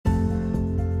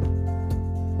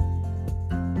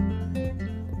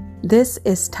This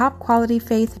is Top Quality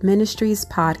Faith Ministries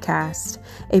podcast,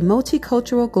 a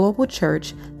multicultural global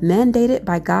church mandated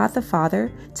by God the Father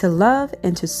to love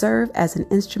and to serve as an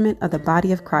instrument of the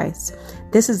body of Christ.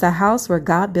 This is the house where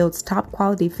God builds top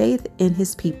quality faith in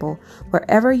his people.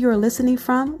 Wherever you are listening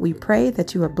from, we pray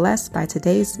that you are blessed by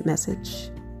today's message.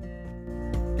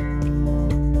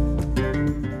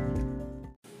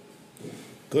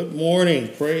 Good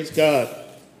morning. Praise God.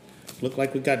 Look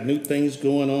like we got new things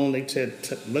going on. They said,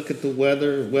 look at the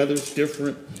weather. Weather's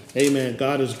different. Amen.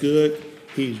 God is good.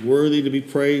 He's worthy to be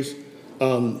praised. I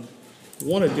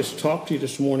want to just talk to you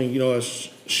this morning. I was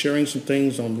sharing some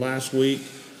things on last week,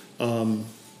 and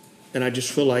I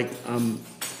just feel like I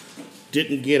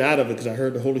didn't get out of it because I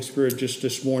heard the Holy Spirit just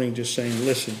this morning just saying,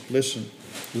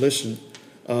 listen.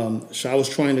 So I was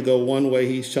trying to go one way.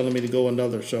 He's telling me to go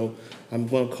another. So I'm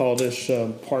going to call this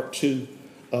part 2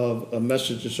 of a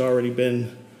message that's already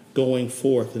been going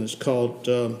forth, and it's called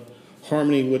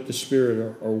Harmony with the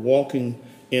Spirit, or Walking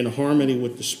in Harmony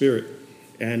with the Spirit.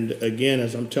 And again,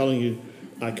 as I'm telling you,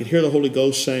 I could hear the Holy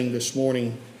Ghost saying this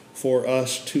morning for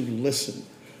us to listen.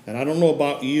 And I don't know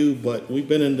about you, but we've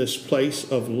been in this place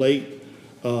of late.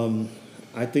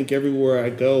 I think everywhere I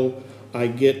go, I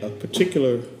get a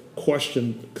particular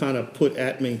question kind of put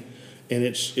at me, and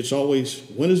it's always,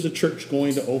 when is the church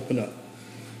going to open up?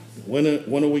 When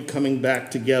are we coming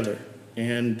back together?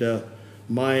 And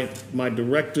my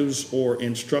directives or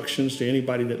instructions to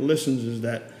anybody that listens is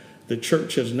that the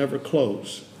church has never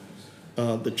closed.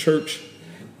 The church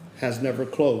has never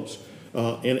closed.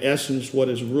 In essence, what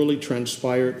has really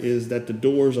transpired is that the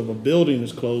doors of a building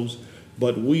is closed,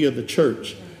 but we are the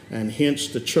church. And hence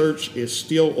the church is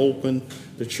still open.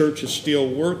 The church is still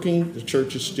working. The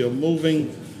church is still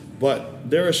moving. But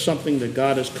there is something that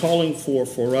God is calling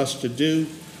for us to do,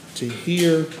 to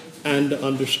hear, and to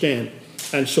understand.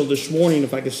 And so this morning,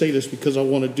 if I could say this, because I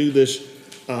want to do this,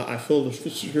 I feel the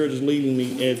Spirit is leading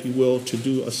me, if you will, to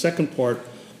do a second part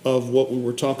of what we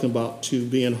were talking about, to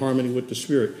be in harmony with the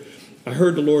Spirit. I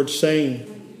heard the Lord saying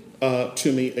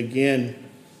to me again,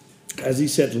 as he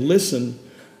said, listen,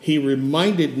 he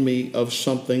reminded me of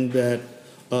something that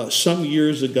some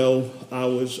years ago I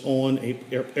was on an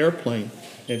airplane.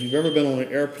 And if you've ever been on an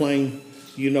airplane,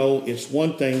 it's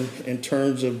one thing in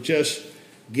terms of just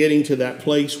getting to that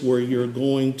place where you're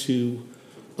going to,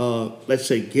 let's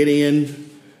say, get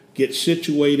in, get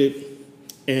situated,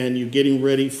 and you're getting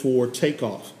ready for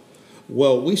takeoff.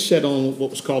 Well, we sat on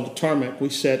what was called the tarmac. We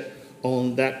sat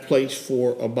on that place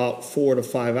for about 4 to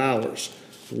 5 hours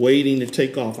waiting to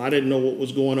take off. I didn't know what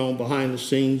was going on behind the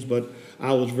scenes, but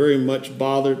I was very much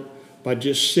bothered by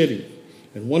just sitting.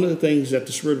 And one of the things that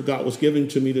the Spirit of God was giving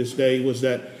to me this day was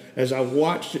that as I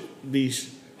watched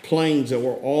these planes that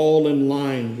were all in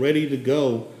line, ready to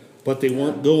go, but they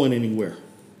weren't going anywhere.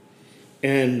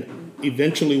 And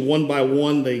eventually, one by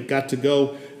one, they got to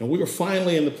go. And we were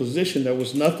finally in the position, there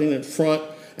was nothing in front.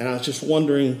 And I was just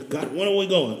wondering, God, when are we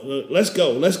going? Let's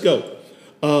go.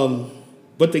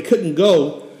 But they couldn't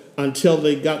go until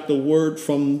they got the word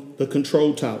from the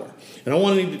control tower. And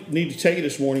I need to tell you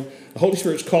this morning, the Holy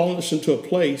Spirit's calling us into a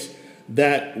place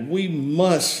that we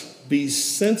must be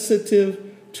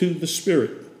sensitive to the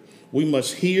Spirit. We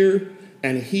must hear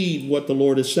and heed what the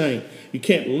Lord is saying. You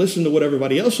can't listen to what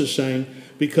everybody else is saying,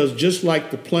 because just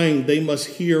like the plane, they must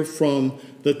hear from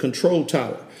the control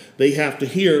tower. They have to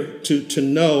hear to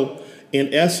know,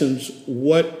 in essence,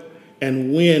 what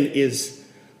and when is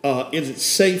it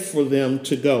safe for them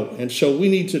to go. And so we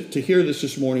need to hear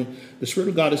this morning. The Spirit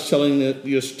of God is telling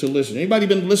us to listen. Anybody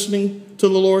been listening to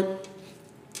the Lord?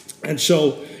 And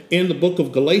so in the book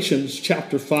of Galatians,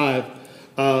 chapter 5,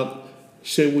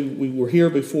 said we were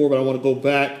here before, but I want to go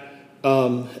back.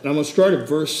 And I'm going to start at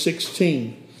verse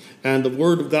 16. And the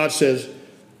Word of God says,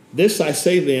 "This I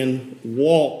say then,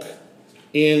 walk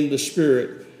in the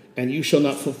Spirit, and you shall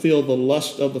not fulfill the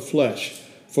lust of the flesh.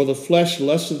 For the flesh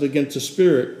lusteth against the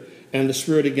Spirit, and the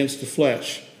Spirit against the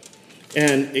flesh."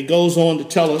 And it goes on to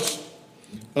tell us,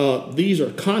 these are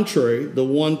contrary the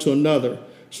one to another,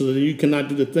 so that you cannot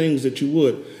do the things that you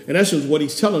would. In essence, what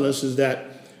he's telling us is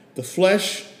that the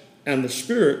flesh and the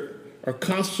Spirit are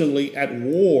constantly at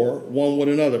war one with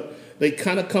another. They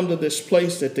kind of come to this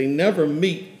place that they never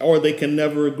meet, or they can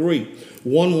never agree.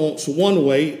 One wants one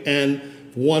way and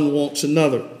one wants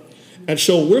another. And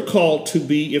so we're called to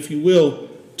be, if you will,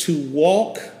 to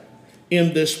walk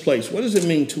in this place. What does it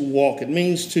mean to walk? It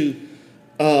means to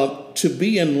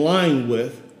be in line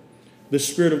with the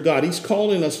Spirit of God. He's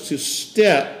calling us to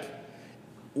step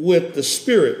with the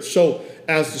Spirit. So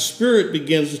as the Spirit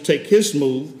begins to take his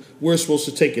move, we're supposed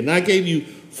to take it. And I gave you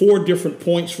 4 different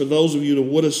points for those of you that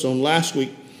were with us on last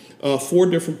week, 4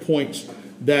 different points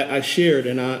that I shared,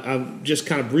 and I just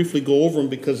kind of briefly go over them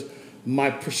because my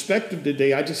perspective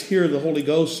today, I just hear the Holy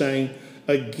Ghost saying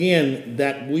again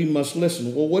that we must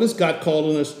listen. Well, what is God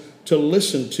calling us to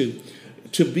listen to?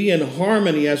 To be in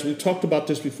harmony, as we talked about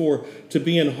this before, to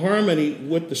be in harmony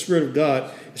with the Spirit of God.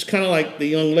 It's kind of like the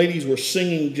young ladies were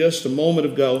singing just a moment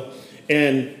ago,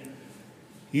 and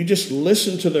you just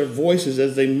listen to their voices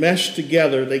as they meshed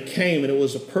together. They came, and it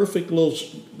was a perfect little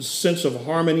sense of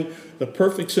harmony, the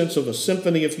perfect sense of a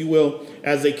symphony, if you will,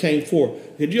 as they came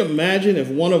forth. Could you imagine if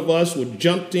one of us would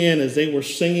jumped in as they were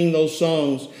singing those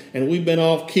songs and we've been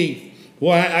off key?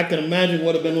 Well, I can imagine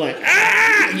what it would have been like.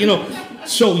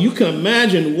 So you can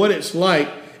imagine what it's like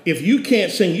if you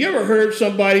can't sing. You ever heard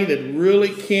somebody that really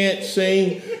can't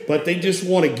sing, but they just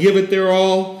want to give it their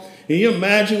all? Can you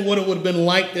imagine what it would have been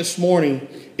like this morning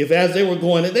if as they were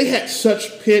going, they had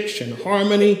such pitch and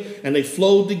harmony and they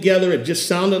flowed together. It just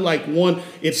sounded like one.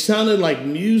 It sounded like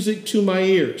music to my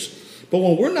ears. But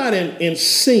when we're not in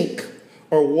sync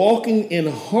or walking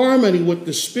in harmony with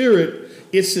the Spirit,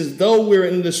 it's as though we're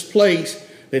in this place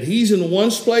that He's in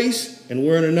one place and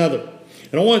we're in another.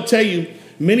 And I want to tell you,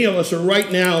 many of us are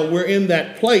right now, we're in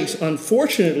that place.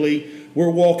 Unfortunately, we're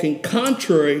walking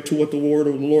contrary to what the word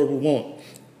of the Lord would want.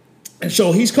 And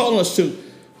so He's calling us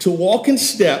to walk in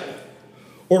step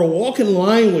or to walk in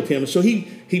line with Him. So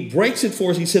he breaks it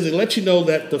for us. He says it lets you know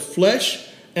that the flesh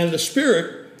and the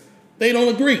Spirit, they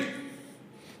don't agree.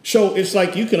 So it's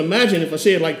like, you can imagine, if I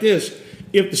say it like this,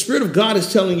 if the Spirit of God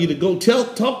is telling you to go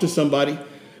talk to somebody,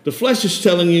 the flesh is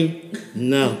telling you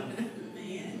no.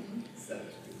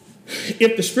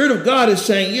 If the Spirit of God is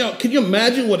saying, can you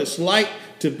imagine what it's like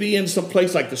to be in some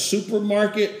place like the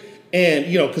supermarket? And,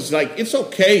 because it's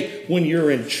okay when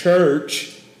you're in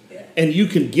church and you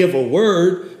can give a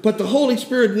word, but the Holy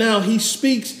Spirit now, He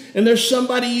speaks and there's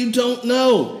somebody you don't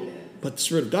know, but the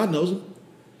Spirit of God knows them.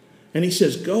 And He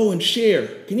says, go and share.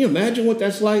 Can you imagine what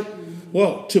that's like?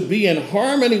 Well, to be in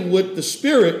harmony with the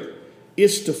Spirit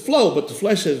is to flow, but the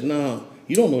flesh says, no,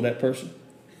 you don't know that person.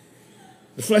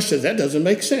 The flesh says that doesn't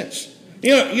make sense.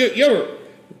 You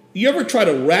ever try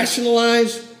to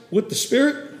rationalize with the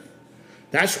Spirit?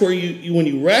 That's where you when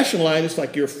you rationalize, it's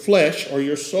like your flesh or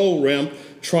your soul realm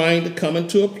trying to come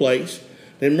into a place.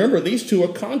 And remember, these two are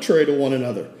contrary to one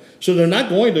another. So they're not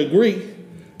going to agree.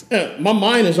 My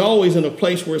mind is always in a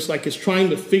place where it's like it's trying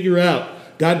to figure out.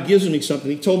 God gives me something.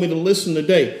 He told me to listen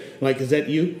today. Like, is that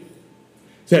you?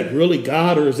 Is that really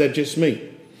God, or is that just me?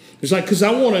 It's like, because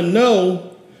I want to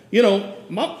know, I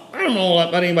don't know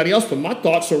about anybody else, but my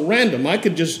thoughts are random. I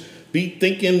could just be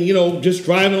thinking, just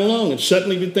driving along and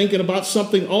suddenly be thinking about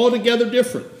something altogether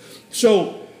different.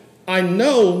 So I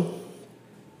know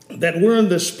that we're in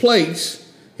this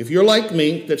place, if you're like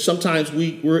me, that sometimes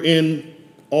we're in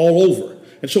all over.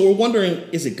 And so we're wondering,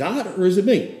 is it God or is it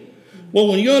me? Well,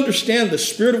 when you understand the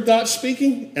Spirit of God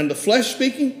speaking and the flesh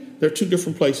speaking, they're two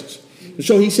different places. And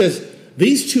so He says,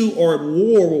 these two are at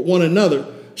war with one another.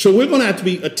 So we're going to have to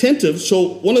be attentive.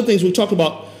 So one of the things we talked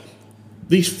about,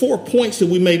 these 4 points that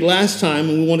we made last time,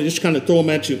 and we want to just kind of throw them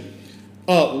at you.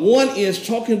 One is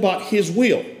talking about His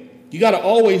will. You got to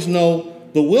always know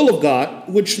the will of God,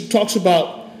 which talks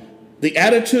about the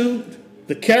attitude,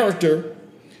 the character,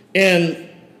 and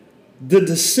the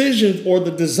decision or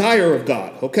the desire of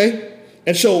God, okay?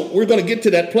 And so we're going to get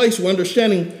to that place. We're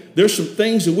understanding there's some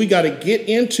things that we got to get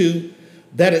into,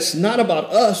 that it's not about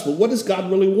us, but what does God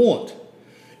really want?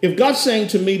 If God's saying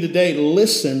to me today,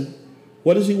 listen,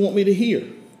 what does He want me to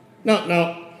hear?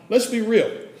 Now, let's be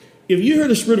real. If you hear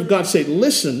the Spirit of God say,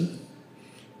 listen,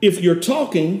 if you're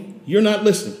talking, you're not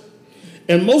listening.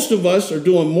 And most of us are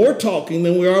doing more talking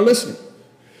than we are listening.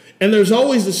 And there's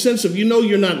always the sense of,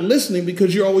 you're not listening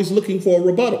because you're always looking for a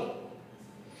rebuttal.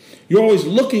 You're always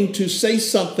looking to say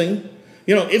something.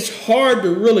 It's hard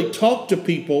to really talk to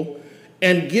people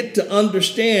and get to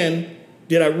understand,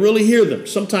 did I really hear them?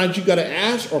 Sometimes you got to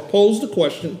ask or pose the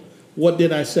question, what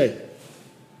did I say?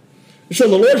 So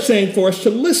the Lord's saying for us to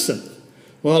listen.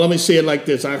 Well, let me say it like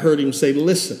this. I heard Him say,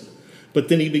 listen. But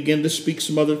then He began to speak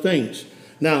some other things.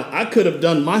 Now, I could have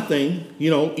done my thing,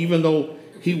 even though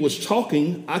He was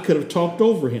talking, I could have talked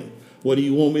over Him. What do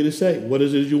you want me to say? What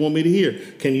is it you want me to hear?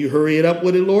 Can you hurry it up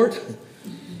with it, Lord?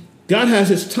 God has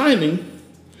His timing.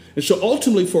 And so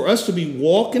ultimately for us to be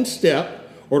walk in step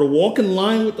or to walk in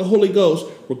line with the Holy Ghost,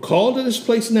 we're called to this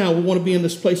place now. We want to be in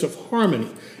this place of harmony.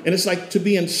 And it's like to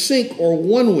be in sync or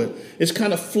one with. It's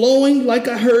kind of flowing like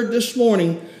I heard this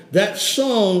morning, that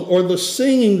song or the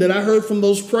singing that I heard from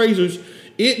those praisers.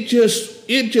 It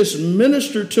just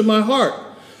ministered to my heart.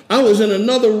 I was in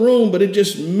another room, but it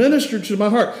just ministered to my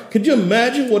heart. Could you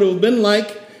imagine what it would have been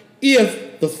like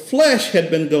if the flesh had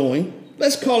been going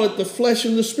Let's call it the flesh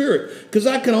and the spirit. Because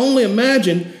I can only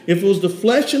imagine if it was the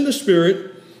flesh and the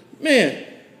spirit, man,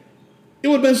 it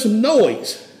would have been some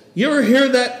noise. You ever hear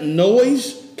that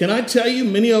noise? Can I tell you,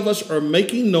 many of us are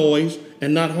making noise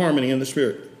and not harmony in the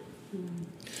spirit.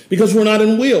 Because we're not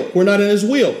in will. We're not in his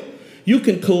will. You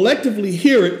can collectively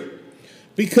hear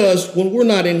it because when we're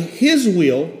not in his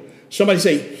will, somebody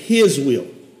say his will.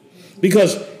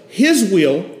 Because his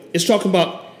will is talking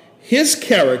about his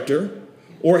character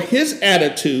or his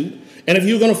attitude. And if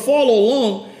you're going to follow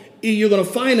along, you're going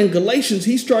to find in Galatians,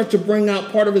 he starts to bring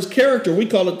out part of his character. We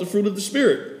call it the fruit of the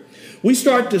Spirit. We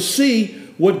start to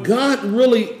see what God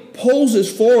really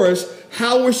poses for us,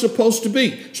 how we're supposed to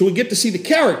be. So we get to see the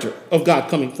character of God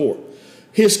coming forth.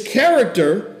 His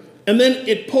character, and then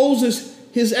it poses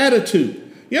his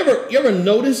attitude. You ever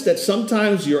notice that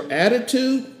sometimes your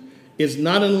attitude is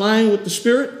not in line with the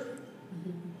Spirit?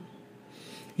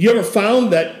 You ever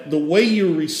found that the way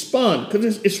you respond,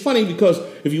 because it's funny because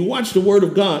if you watch the Word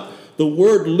of God, the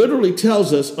Word literally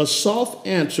tells us a soft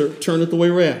answer turneth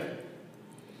away wrath.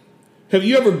 Have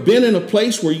you ever been in a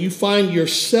place where you find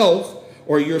yourself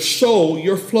or your soul,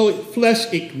 your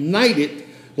flesh ignited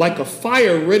like a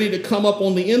fire ready to come up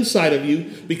on the inside of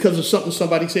you because of something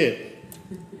somebody said?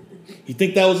 You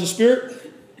think that was the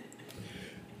Spirit?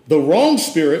 The wrong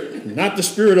spirit, not the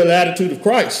spirit or the attitude of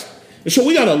Christ. And so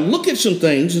we got to look at some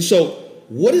things. And so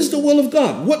what is the will of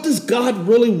God? What does God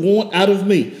really want out of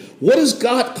me? What is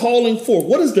God calling for?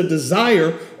 What is the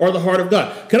desire or the heart of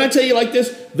God? Can I tell you like this?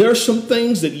 There are some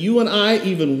things that you and I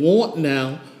even want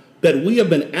now that we have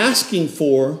been asking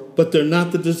for, but they're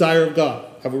not the desire of God.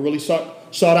 Have we really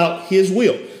sought out his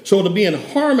will? So to be in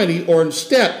harmony or in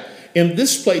step in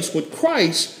this place with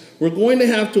Christ, we're going to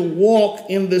have to walk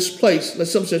in this place. Let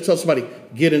somebody tell somebody,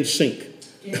 get in sync.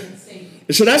 Get in sync.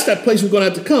 So that's that place we're going to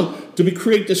have to come to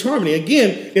create this harmony.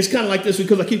 Again, it's kind of like this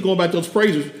because I keep going back to those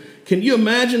praises. Can you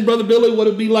imagine, Brother Billy, what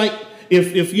it would be like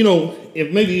if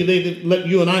maybe they let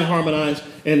you and I harmonize,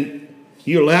 and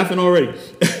you're laughing already.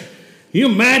 Can you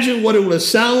imagine what it would have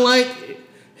sounded like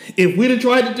if we'd have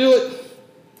tried to do it?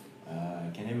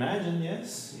 I can imagine,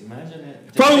 yes. Imagine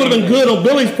it. Probably would have been good on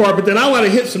Billy's part, but then I would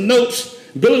have hit some notes.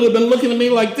 Billy would have been looking at me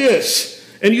like this,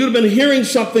 and you'd have been hearing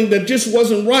something that just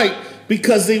wasn't right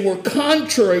because they were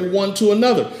contrary one to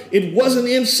another. It wasn't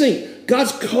in sync.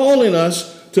 God's calling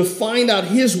us to find out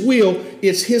his will.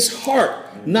 It's his heart,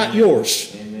 Amen. Not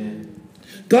yours. Amen.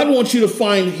 God wants you to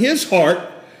find his heart,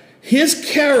 his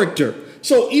character.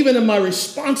 So even in my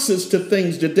responses to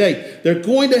things today, they're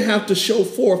going to have to show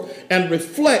forth and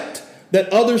reflect that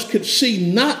others could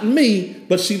see not me,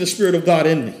 but see the Spirit of God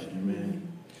in me.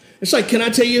 Amen. It's like, can I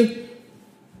tell you,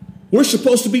 we're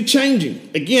supposed to be changing.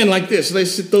 Again, like this,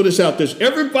 let's throw this out there.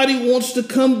 Everybody wants to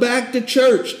come back to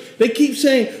church. They keep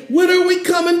saying, when are we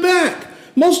coming back?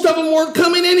 Most of them weren't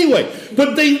coming anyway,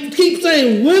 but they keep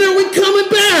saying, when are we coming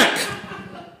back?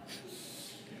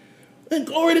 And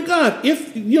glory to God.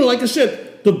 If, like I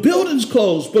said, the building's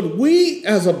closed, but we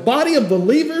as a body of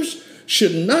believers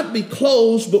should not be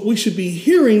closed, but we should be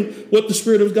hearing what the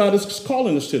Spirit of God is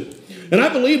calling us to. And I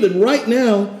believe that right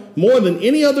now, more than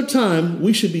any other time,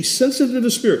 we should be sensitive to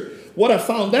the Spirit. What I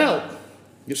found out,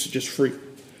 this is just free.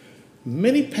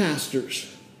 Many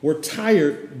pastors were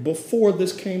tired before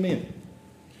this came in.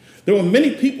 There were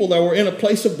many people that were in a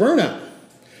place of burnout.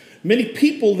 Many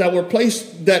people that were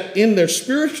placed that in their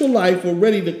spiritual life were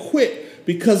ready to quit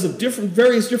because of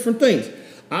various different things.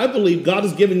 I believe God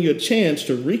has given you a chance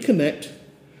to reconnect,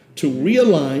 to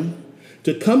realign,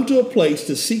 to come to a place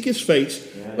to seek his face.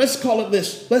 Yeah. Let's call it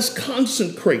this. Let's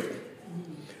consecrate.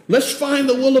 Let's find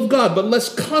the will of God, but let's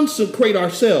consecrate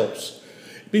ourselves.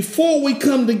 Before we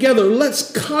come together,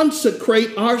 let's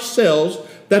consecrate ourselves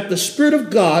that the Spirit of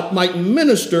God might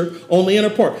minister on the inner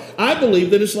part. I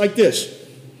believe that it's like this.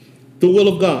 The will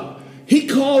of God. He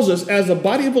calls us as a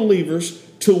body of believers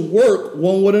to work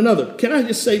one with another. Can I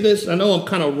just say this? I know I'm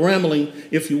kind of rambling,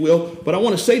 if you will, but I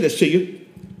want to say this to you.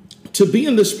 To be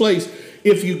in this place,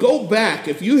 if you go back,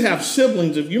 if you have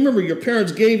siblings, if you remember your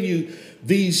parents gave you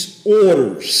these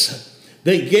orders,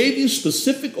 they gave you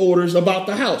specific orders about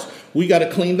the house. We got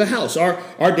to clean the house. Our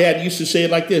dad used to say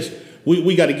it like this.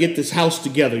 We got to get this house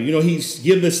together. He's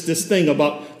given us this thing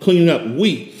about cleaning up.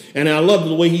 And I love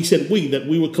the way he said that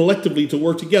we were collectively to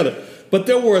work together. But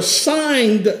there were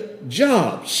assigned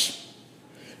jobs.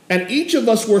 And each of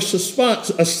us were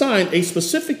assigned a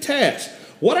specific task.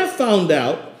 What I found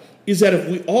out is that if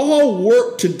we all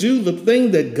work to do the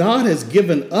thing that God has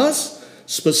given us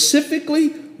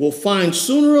specifically, we'll find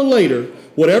sooner or later,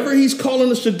 whatever he's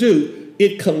calling us to do,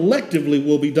 it collectively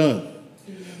will be done.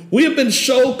 We have been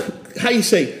so,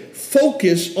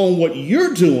 focused on what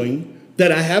you're doing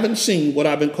that I haven't seen what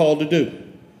I've been called to do.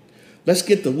 Let's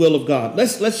get the will of God.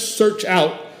 Let's search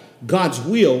out God's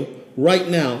will right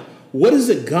now. What is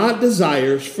it God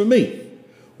desires for me?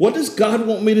 What does God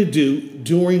want me to do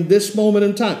during this moment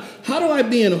in time? How do I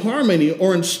be in harmony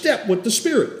or in step with the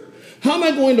Spirit? How am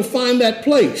I going to find that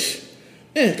place?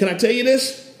 And can I tell you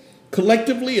this?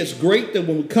 Collectively, it's great that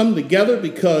when we come together,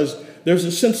 because there's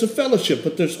a sense of fellowship,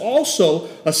 but there's also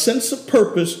a sense of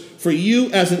purpose for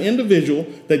you as an individual,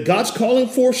 that God's calling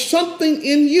for something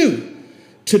in you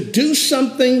to do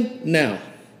something now.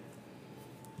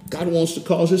 God wants to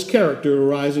cause his character to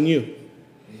rise in you.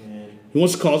 He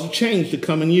wants to cause a change to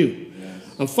come in you. Yes.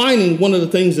 I'm finding one of the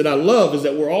things that I love is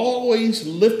that we're always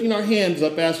lifting our hands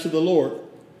up as to the Lord.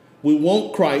 We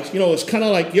want Christ. You know, it's kind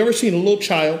of like, you ever seen a little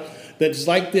child that's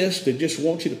like this, that just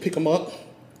wants you to pick them up?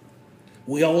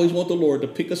 We always want the Lord to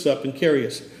pick us up and carry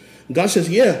us. And God says,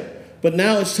 yeah, but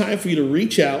now it's time for you to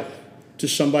reach out to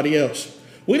somebody else.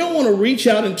 We don't want to reach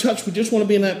out and touch. We just want to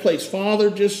be in that place. Father,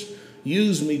 just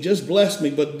use me, just bless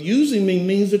me. But using me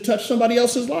means to touch somebody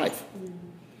else's life.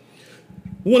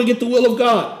 We want to get the will of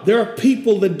God. There are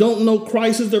people that don't know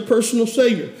Christ as their personal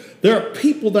Savior. There are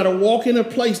people that are walking in a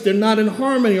place they're not in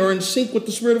harmony or in sync with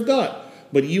the Spirit of God.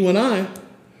 But you and I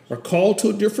are called to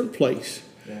a different place,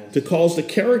 yes, to cause the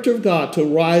character of God to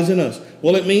rise in us.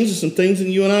 Well, it means there's some things that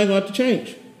you and I are going to have to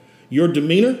change. Your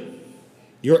demeanor,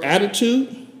 your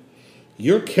attitude,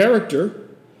 your character,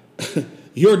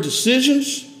 your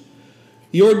decisions,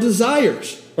 your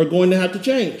desires are going to have to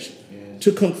change. Yes.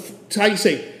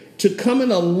 To come in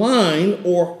a line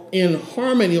or in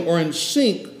harmony or in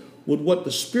sync with what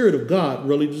the Spirit of God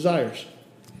really desires.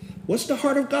 What's the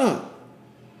heart of God?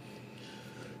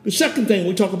 The second thing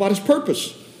we talk about is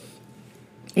purpose.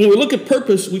 When we look at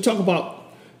purpose, we talk about,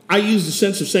 I use the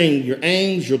sense of saying your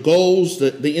aims, your goals,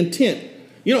 the intent.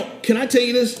 You know, can I tell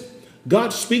you this?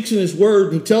 God speaks in his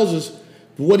word. He tells us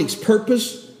what he's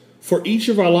purposed for each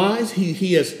of our lives.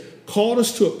 He has called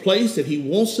us to a place that he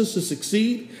wants us to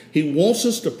succeed. He wants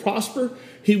us to prosper.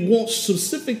 He wants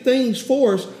specific things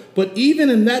for us. But even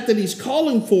in that he's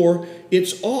calling for,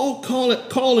 it's all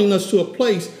calling us to a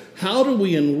place. How do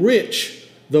we enrich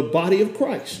the body of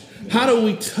Christ? How do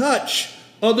we touch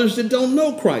others that don't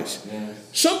know Christ? Yes.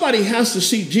 Somebody has to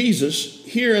see Jesus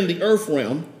here in the earth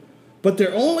realm, but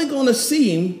they're only going to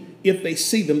see him if they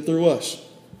see them through us.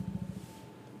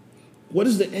 What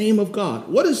is the aim of God?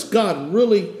 What is God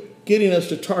really getting us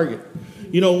to target?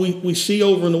 You know, we see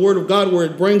over in the Word of God where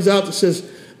it brings out that says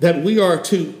that we are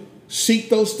to seek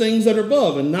those things that are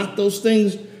above and not those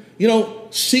things, you know,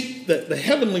 seek the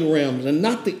heavenly realms and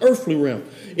not the earthly realm.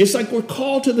 It's like we're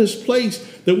called to this place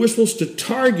that we're supposed to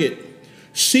target,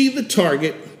 see the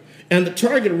target, and the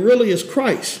target really is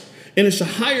Christ. And it's a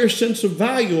higher sense of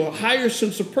value, a higher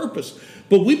sense of purpose.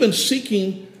 But we've been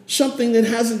seeking something that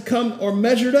hasn't come or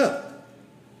measured up.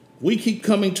 We keep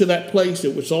coming to that place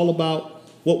that it's all about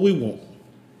what we want.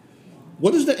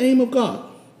 What is the aim of God?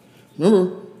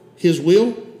 Remember, his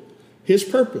will, his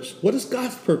purpose. What is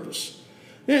God's purpose?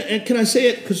 And can I say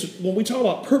it? Because when we talk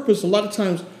about purpose, a lot of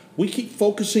times we keep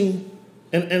focusing,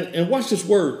 and watch this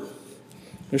word.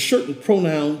 There's certain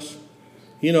pronouns,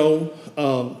 you know,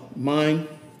 mine,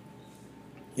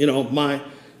 you know, my.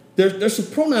 There's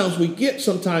some pronouns we get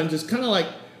sometimes. It's kind of like,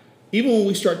 even when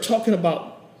we start talking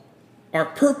about our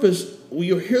purpose,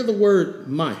 you'll hear the word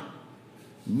my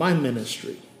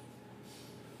ministry.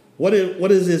 What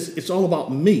is this? It's all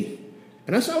about me.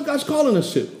 And that's how God's calling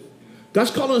us to. God's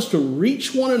calling us to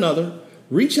reach one another,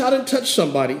 reach out and touch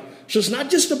somebody. So it's not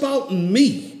just about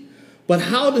me, but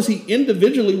how does he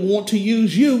individually want to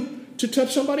use you to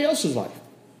touch somebody else's life?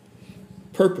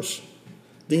 Purpose,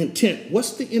 the intent.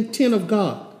 What's the intent of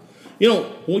God? You know,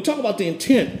 when we talk about the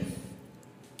intent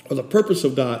or the purpose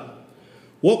of God,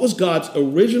 what was God's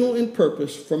original and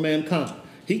purpose for mankind?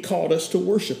 He called us to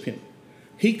worship him.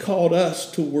 He called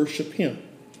us to worship him.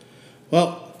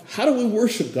 Well, how do we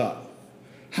worship God?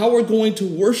 How we're going to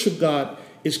worship God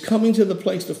is coming to the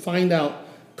place to find out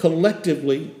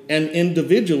collectively and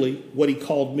individually what he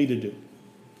called me to do.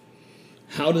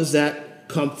 How does that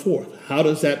come forth? How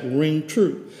does that ring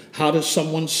true? How does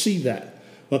someone see that?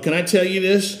 Well, can I tell you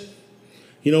this?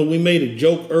 You know, we made a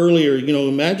joke earlier, you know,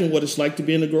 imagine what it's like to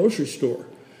be in a grocery store.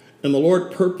 And the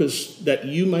Lord purposed that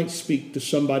you might speak to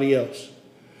somebody else.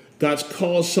 God's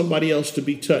caused somebody else to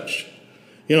be touched.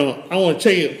 You know, I want to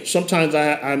tell you, sometimes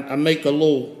I make a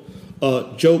little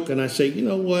joke and I say, you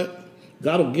know what?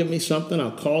 God will give me something.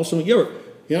 I'll call someone. You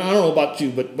know, I don't know about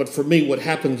you, but for me, what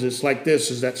happens is like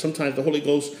this, is that sometimes the Holy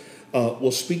Ghost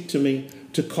will speak to me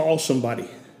to call somebody.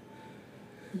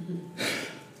 Mm-hmm.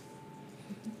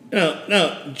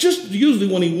 Now, just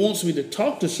usually when he wants me to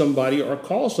talk to somebody or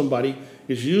call somebody,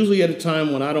 it's usually at a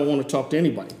time when I don't want to talk to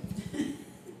anybody.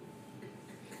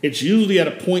 It's usually at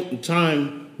a point in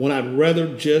time when I'd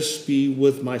rather just be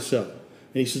with myself.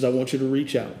 And he says, I want you to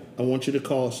reach out. I want you to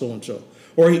call so-and-so.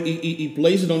 Or he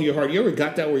lays it on your heart. You ever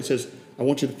got that where he says, I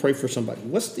want you to pray for somebody?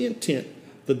 What's the intent,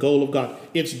 the goal of God?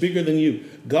 It's bigger than you.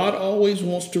 God always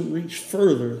wants to reach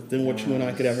further than what you and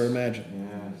I could ever imagine.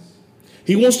 Yes.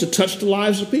 He wants to touch the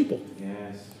lives of people.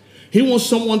 Yes. He wants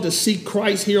someone to see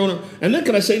Christ here on earth. And then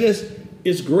can I say this?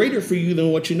 It's greater for you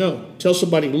than what you know. Tell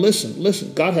somebody,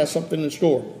 listen, God has something in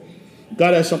store.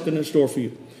 God has something in store for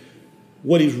you.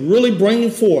 What he's really bringing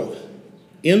forth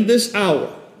in this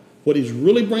hour, for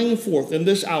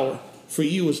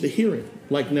you is to hear him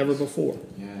like never before.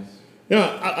 Yes.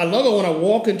 Now, I love it when I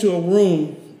walk into a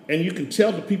room and you can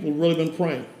tell the people have really been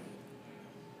praying.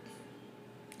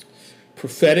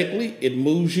 Prophetically, it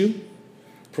moves you.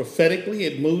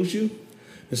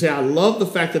 And say, I love the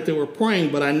fact that they were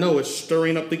praying, but I know it's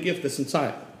stirring up the gift that's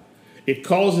inside. It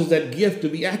causes that gift to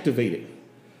be activated.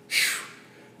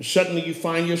 And suddenly you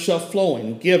find yourself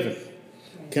flowing, giving.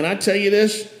 Can I tell you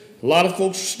this? A lot of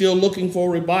folks are still looking for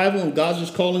a revival, and God's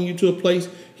just calling you to a place.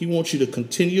 He wants you to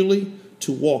continually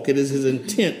to walk. It is his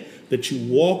intent that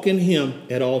you walk in him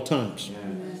at all times.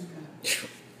 Yes.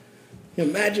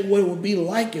 Imagine what it would be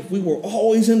like if we were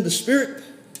always in the spirit.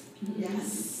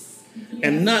 Yes.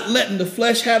 And not letting the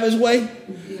flesh have his way.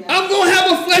 Yeah. I'm going to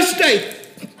have a flesh day.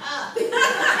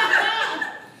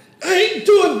 I ain't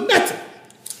doing nothing.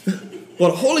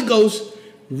 Well, the Holy Ghost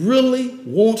really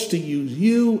wants to use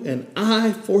you and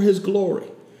I for his glory.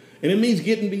 And it means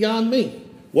getting beyond me.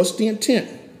 What's the intent?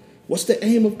 What's the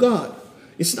aim of God?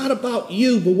 It's not about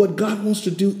you, but what God wants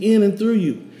to do in and through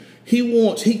you.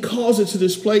 He calls it to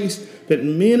this place that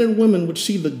men and women would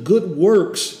see the good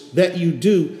works that you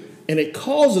do, and it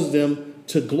causes them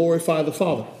to glorify the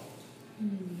Father.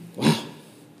 Wow.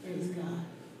 Praise God.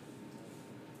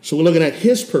 So we're looking at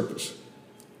his purpose.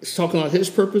 It's talking about his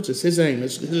purpose. It's his aim.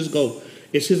 It's his goal.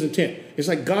 It's his intent. It's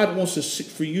like God wants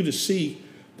for you to see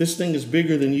this thing is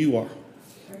bigger than you are.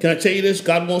 Can I tell you this?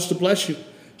 God wants to bless you.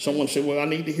 Someone said, well, I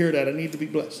need to hear that. I need to be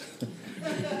blessed.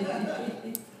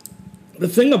 The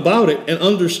thing about it and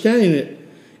understanding it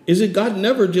is that God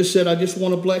never just said, I just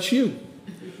want to bless you.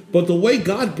 But the way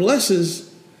God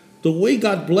blesses,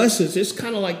 it's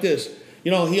kind of like this.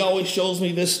 You know, he always shows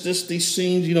me these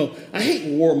scenes. You know, I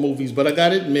hate war movies, but I got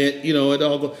to admit, you know, it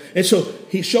all goes. And so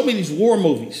he showed me these war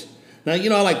movies. Now, you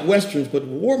know, I like Westerns, but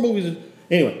war movies,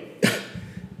 anyway,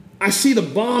 I see the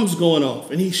bombs going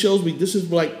off, and he shows me this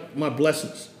is like my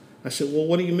blessings. I said, well,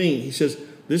 what do you mean? He says,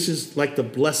 this is like the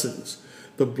blessings.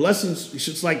 The blessings, it's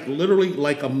just like literally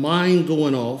like a mine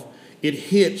going off. It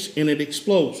hits and it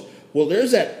explodes. Well,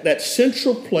 there's that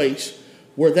central place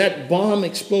where that bomb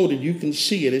exploded. You can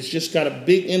see it. It's just got a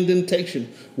big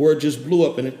indentation where it just blew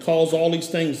up, and it caused all these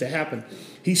things to happen.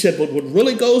 He said, but what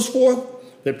really goes forth,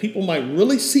 that people might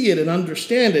really see it and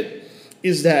understand it,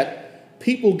 is that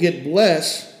people get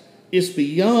blessed. It's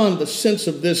beyond the sense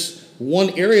of this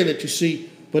one area that you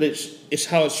see, but it's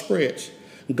how it spreads.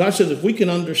 And God says if we can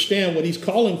understand what he's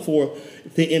calling for,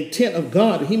 the intent of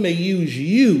God, he may use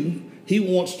you. He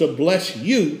wants to bless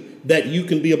you that you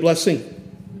can be a blessing.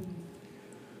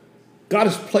 God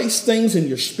has placed things in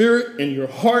your spirit and your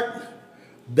heart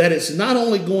that it's not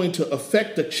only going to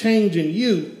affect the change in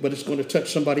you, but it's going to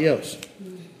touch somebody else.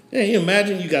 Yeah, you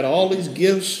imagine you got all these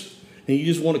gifts and you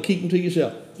just want to keep them to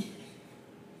yourself.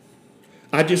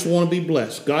 I just want to be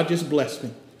blessed. God just blessed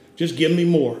me. Just give me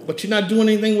more. But you're not doing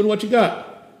anything with what you got.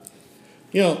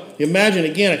 You know, imagine,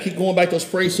 again, I keep going back to those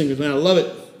praise singers, man. I love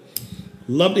it.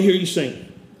 Love to hear you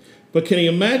sing. But can you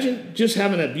imagine just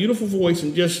having that beautiful voice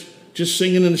and just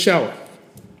singing in the shower?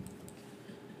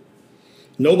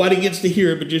 Nobody gets to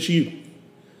hear it but just you.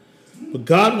 But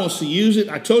God wants to use it.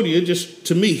 I told you, just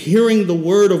to me, hearing the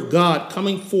word of God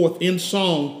coming forth in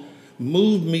song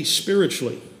moved me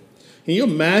spiritually. Can you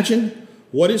imagine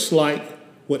what it's like,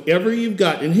 whatever you've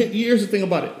got? And here's the thing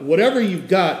about it. Whatever you've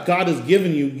got, God has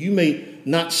given you. You may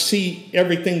not see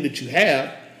everything that you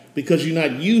have because you're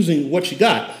not using what you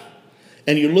got.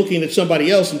 And you're looking at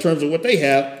somebody else in terms of what they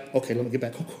have. Okay, let me get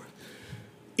back on course.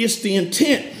 It's the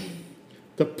intent,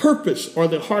 the purpose, or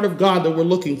the heart of God that we're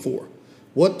looking for.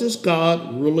 What does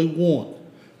God really want?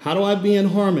 How do I be in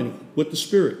harmony with the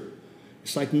Spirit?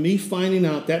 It's like me finding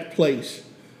out that place.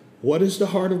 What is the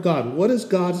heart of God? What is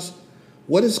God's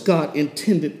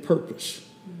intended purpose?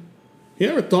 You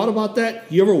ever thought about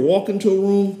that? You ever walk into a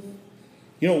room?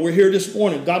 You know, we're here this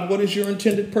morning. God, what is your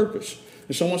intended purpose?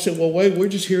 And someone said, well, wait, we're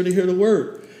just here to hear the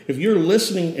word. if you're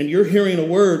listening and you're hearing a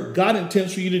word, God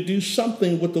intends for you to do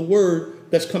something with the word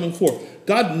that's coming forth.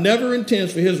 God never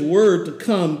intends for his word to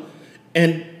come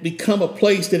and become a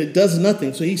place that it does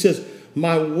nothing. So he says,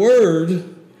 my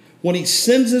word, when he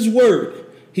sends his word,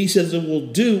 he says it will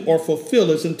do or fulfill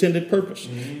its intended purpose.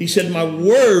 He said, my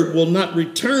word will not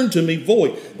return to me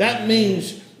void. That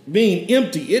means being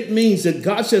empty. It means that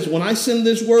God says, when I send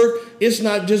this word, it's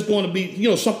not just going to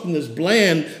be, something that's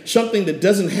bland, something that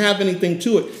doesn't have anything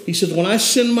to it. He says, when I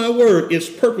send my word, it's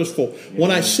purposeful. When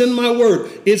I send my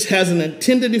word, it has an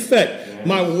intended effect.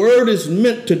 My word is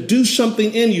meant to do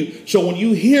something in you. So when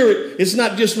you hear it, it's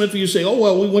not just meant for you to say, oh,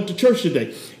 well, we went to church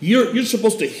today. You're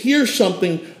supposed to hear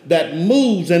something that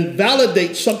moves and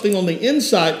validates something on the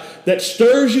inside that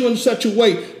stirs you in such a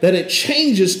way that it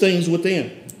changes things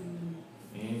within.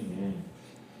 Amen.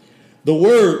 The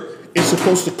word is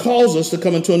supposed to cause us to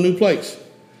come into a new place.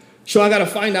 So I got to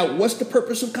find out what's the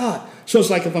purpose of God. So it's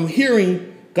like if I'm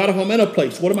hearing God, if I'm in a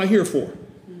place, what am I here for?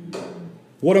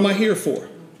 What am I here for?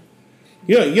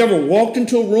 You ever walked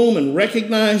into a room and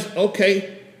recognized,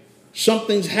 okay,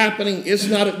 something's happening. It's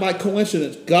not by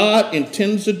coincidence. God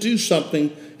intends to do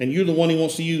something, and you're the one he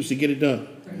wants to use to get it done.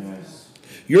 Yes.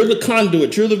 You're the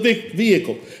conduit. You're the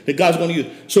vehicle that God's going to use.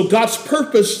 So God's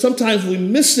purpose, sometimes we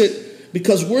miss it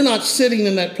because we're not sitting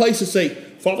in that place and say,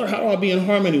 Father, how do I be in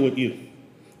harmony with you?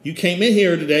 You came in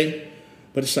here today,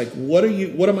 but it's like, what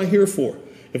am I here for?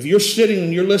 If you're sitting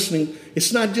and you're listening,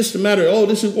 it's not just a matter of,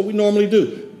 this is what we normally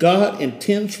do. God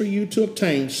intends for you to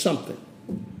obtain something.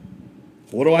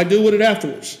 What do I do with it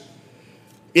afterwards?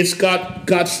 It's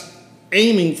God's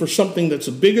aiming for something that's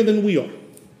bigger than we are.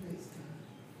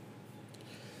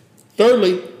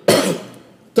 Thirdly,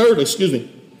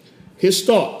 his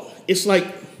thought. It's like,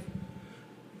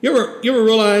 you ever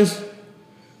realize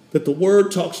that the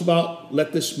word talks about,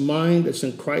 let this mind that's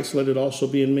in Christ, let it also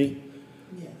be in me?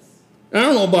 Yes. I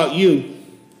don't know about you,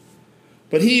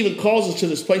 but he even calls us to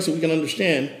this place that we can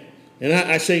understand. And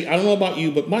I say, I don't know about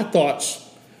you, but my thoughts,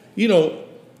 I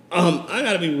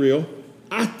got to be real.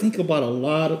 I think about a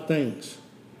lot of things.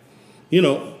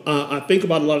 I think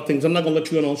about a lot of things. I'm not going to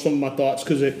let you in on some of my thoughts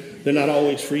because they're not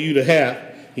always for you to have.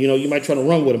 You might try to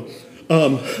run with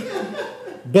them.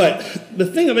 But the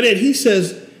thing of it is, he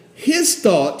says his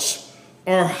thoughts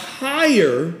are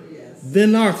higher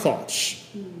than our thoughts.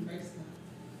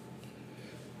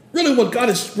 Really what God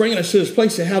is bringing us to this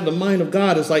place to have the mind of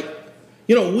God is like,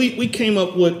 we came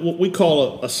up with what we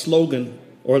call a slogan,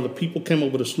 or the people came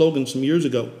up with a slogan some years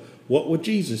ago. What would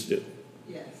Jesus do?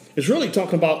 Yes. It's really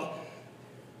talking about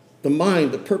the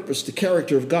mind, the purpose, the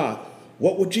character of God.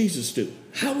 What would Jesus do?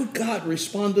 How would God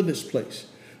respond to this place?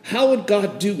 How would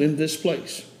God do in this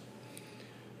place?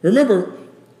 Remember,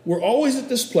 we're always at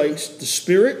this place. The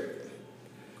spirit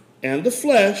and the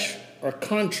flesh are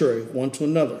contrary one to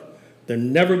another. They're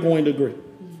never going to agree.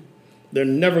 They're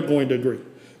never going to agree.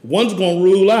 One's going to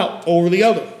rule out over the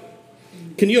other.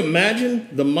 Can you imagine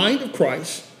the mind of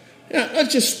Christ? Yeah,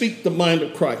 let's just speak the mind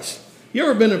of Christ. You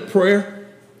ever been in prayer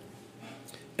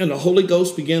and the Holy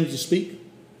Ghost begins to speak?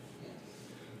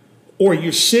 Or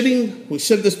you're sitting, we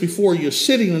said this before, you're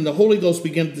sitting and the Holy Ghost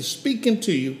begins to speak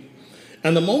into you.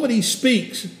 And the moment he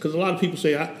speaks, because a lot of people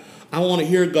say, I want to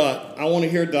hear God. I want to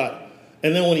hear God.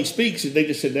 And then when he speaks, they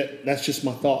just say, that's just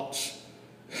my thoughts.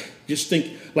 Just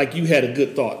think like you had a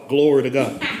good thought. Glory to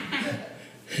God.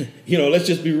 Let's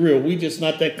just be real. We just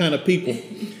not that kind of people.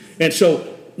 And so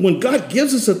when God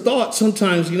gives us a thought,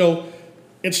 sometimes,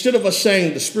 instead of us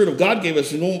saying the Spirit of God gave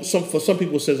us, for some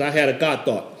people it says, I had a God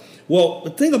thought. Well, the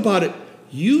thing about it,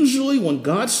 usually when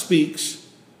God speaks,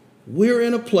 we're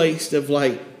in a place of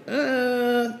like,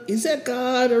 is that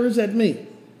God or is that me?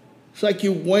 It's like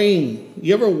you're weighing.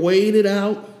 You ever weighed it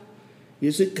out?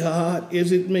 Is it God?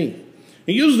 Is it me?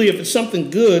 And usually if it's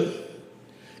something good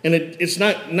and it's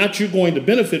not you going to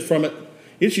benefit from it,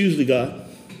 it's usually God.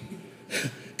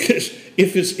 Because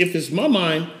if it's my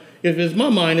mind,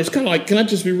 it's kind of like, can I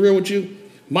just be real with you?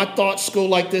 My thoughts go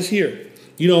like this here.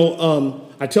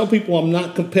 I tell people I'm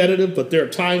not competitive, but there are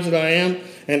times that I am.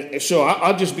 And so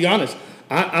I'll just be honest.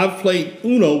 I've played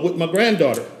Uno with my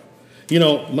granddaughter.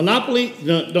 Monopoly,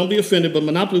 don't be offended, but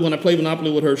Monopoly, when I play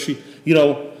Monopoly with her,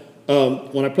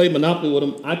 when I play Monopoly with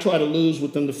them, I try to lose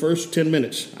within the first 10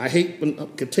 minutes. I hate when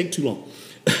it could take too long.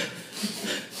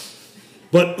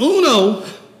 But Uno,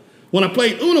 when I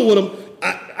play Uno with them,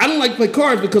 I don't like to play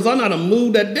cards because I know how to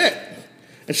move that deck.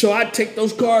 And so I take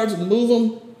those cards and move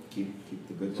them. Keep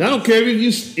the good. So I don't care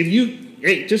if you,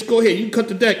 hey, just go ahead, you cut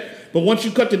the deck. But once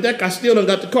you cut the deck, I still don't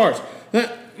got the cards.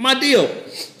 My deal.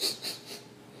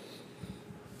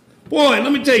 Boy,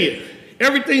 let me tell you,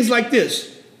 everything's like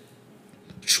this.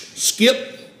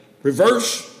 Skip,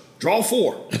 reverse, draw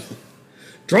 4,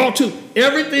 draw 2.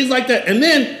 Everything's like that. And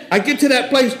then I get to that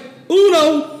place,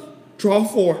 Uno, draw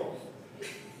 4.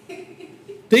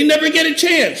 They never get a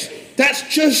chance.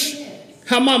 That's just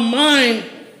how my mind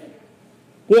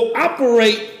will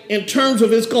operate in terms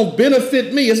of it's going to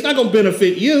benefit me. It's not going to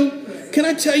benefit you. Can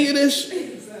I tell you this?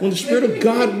 When the Spirit of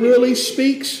God really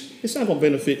speaks, it's not going to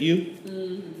benefit you.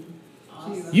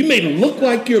 You may look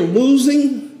like you're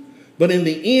losing, but in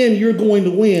the end, you're going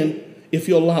to win if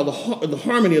you allow the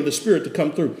harmony of the Spirit to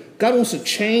come through. God wants to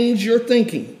change your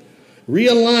thinking,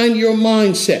 realign your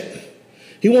mindset.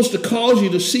 He wants to cause you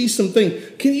to see some things.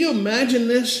 Can you imagine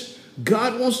this?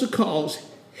 God wants to cause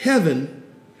heaven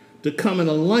to come in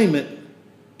alignment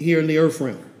here in the earth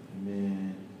realm.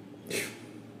 Amen.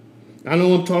 I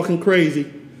know I'm talking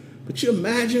crazy, but you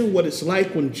imagine what it's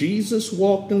like when Jesus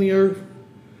walked in the earth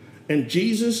and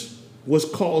Jesus was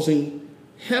causing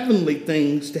heavenly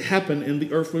things to happen in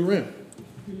the earthly realm.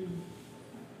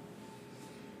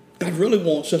 God really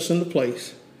wants us in the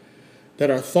place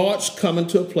that our thoughts come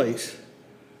into a place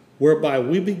whereby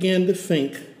we begin to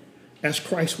think as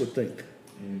Christ would think.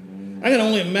 Amen. I can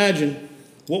only imagine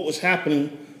what was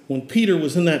happening when Peter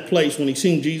was in that place when he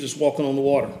seen Jesus walking on the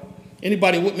water.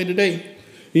 Anybody with me today?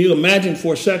 Can you imagine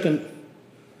for a second,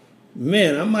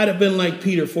 man, I might have been like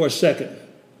Peter for a second.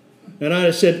 And I'd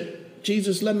have said,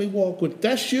 Jesus, let me walk with,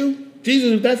 that's you?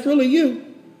 Jesus, if that's really you,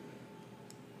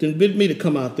 then bid me to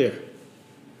come out there.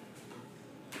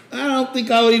 I don't think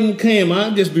I would even came.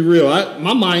 I'll just be real.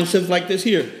 My mind says like this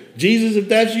here. Jesus, if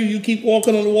that's you, you keep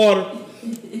walking on the water.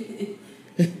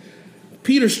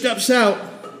 Peter steps out.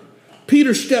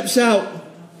 Peter steps out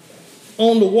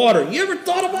on the water. You ever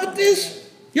thought about this?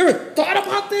 You ever thought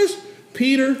about this?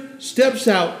 Peter steps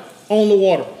out on the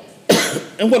water.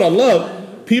 And what I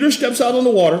love, Peter steps out on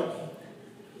the water.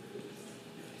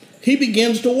 He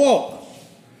begins to walk.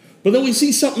 But then we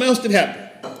see something else that happened.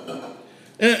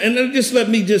 And then just let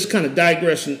me just kind of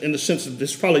digress in the sense of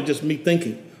this, probably just me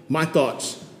thinking, my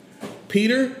thoughts.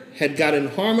 Peter had got in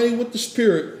harmony with the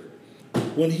Spirit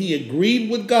when he agreed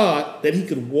with God that he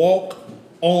could walk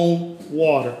on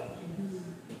water.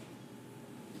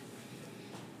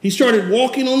 He started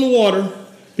walking on the water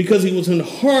because he was in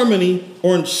harmony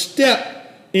or in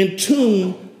step, in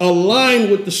tune,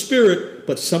 aligned with the Spirit,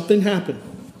 but something happened.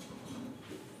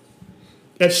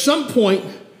 At some point,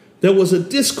 there was a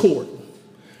discord.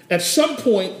 At some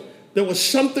point, there was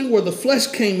something where the flesh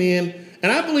came in,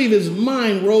 and I believe his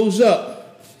mind rose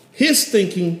up. His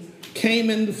thinking came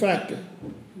into factor.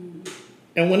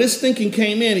 And when his thinking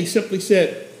came in, he simply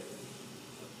said,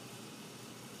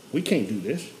 we can't do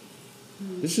this.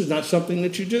 This is not something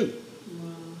that you do.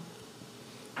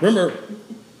 Remember,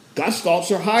 God's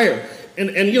thoughts are higher. And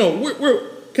you know,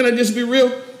 can I just be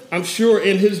real? I'm sure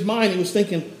in his mind he was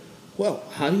thinking, well,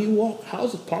 how do you walk? How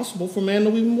is it possible for man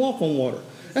to even walk on water?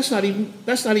 That's not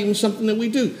even something that we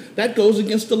do. That goes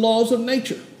against the laws of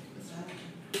nature.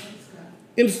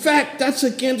 In fact, that's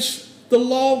against the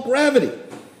law of gravity.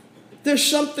 There's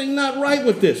something not right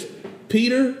with this.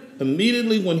 Peter,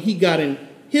 immediately when he got in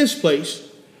his place,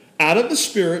 out of the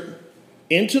Spirit,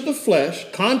 into the flesh,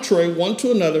 contrary one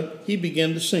to another, he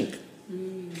began to sink.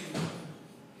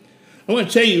 I want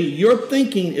to tell you, your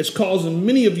thinking is causing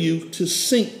many of you to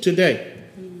sink today.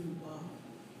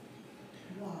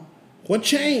 What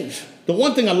changed? The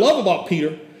one thing I love about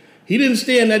Peter, he didn't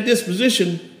stay in that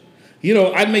disposition. You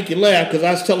know, I'd make you laugh because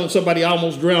I was telling somebody I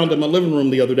almost drowned in my living room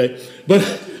the other day. But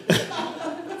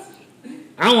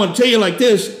I want to tell you like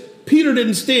this. Peter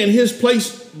didn't stay in his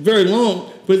place very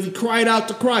long, but he cried out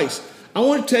to Christ. I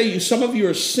want to tell you, some of you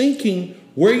are sinking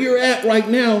where you're at right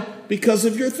now because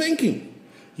of your thinking.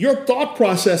 Your thought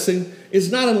processing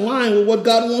is not in line with what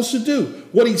God wants to do.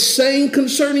 What he's saying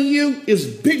concerning you is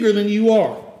bigger than you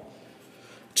are.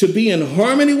 To be in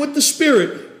harmony with the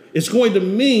Spirit is going to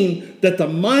mean that the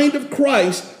mind of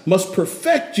Christ must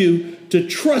perfect you to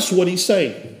trust what he's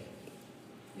saying.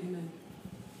 Amen.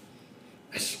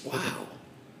 That's wow.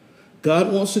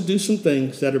 God wants to do some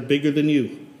things that are bigger than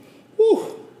you.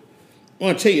 Whew. I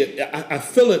want to tell you, I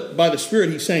feel it by the Spirit.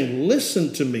 He's saying,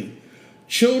 listen to me.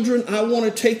 Children, I want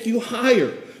to take you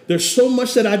higher. There's so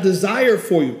much that I desire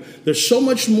for you. There's so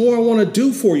much more I want to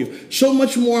do for you. So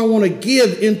much more I want to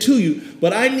give into you.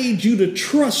 But I need you to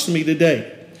trust me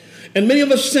today. And many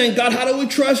of us are saying, God, how do we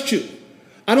trust you?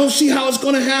 I don't see how it's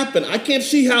going to happen. I can't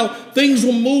see how things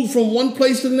will move from one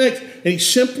place to the next. And he's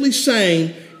simply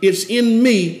saying, it's in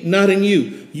me, not in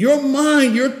you. Your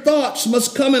mind, your thoughts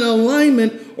must come in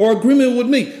alignment or agreement with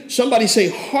me. Somebody say,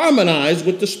 harmonize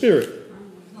with the Spirit.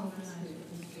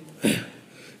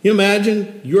 You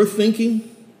imagine your thinking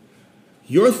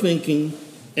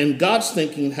and God's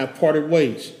thinking have parted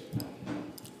ways.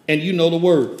 and you know the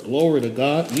word. Glory to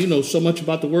God. You know so much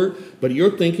about the word, but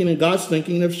your thinking and God's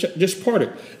thinking have just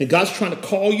parted. And God's trying to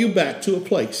call you back to a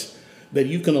place that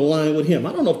you can align with him.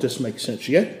 I don't know if this makes sense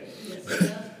yet.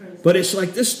 But it's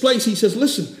like this place, he says,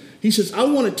 listen, he says, I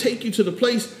want to take you to the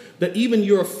place that even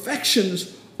your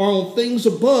affections are on things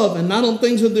above and not on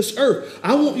things of this earth.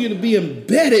 I want you to be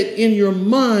embedded in your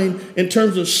mind in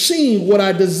terms of seeing what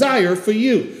I desire for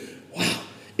you. Wow.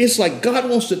 It's like God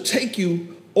wants to take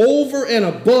you over and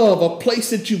above a place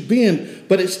that you've been,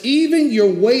 but it's even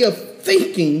your way of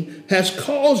thinking has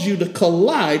caused you to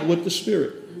collide with the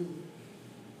Spirit.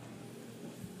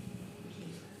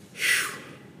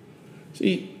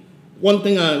 See, one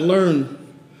thing I learned,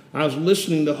 I was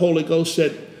listening, the Holy Ghost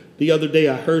said the other day,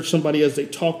 I heard somebody as they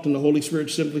talked and the Holy Spirit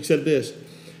simply said this.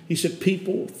 He said,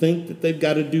 people think that they've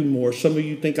got to do more. Some of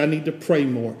you think I need to pray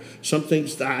more. Some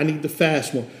things I need to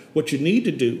fast more. What you need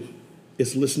to do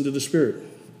is listen to the Spirit.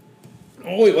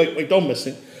 Oh, wait, don't miss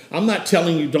it. I'm not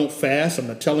telling you don't fast. I'm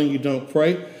not telling you don't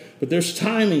pray. But there's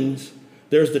timings.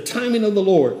 There's the timing of the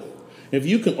Lord. If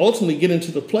you can ultimately get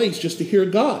into the place just to hear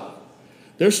God,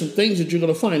 there's some things that you're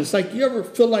going to find. It's like, you ever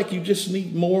feel like you just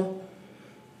need more?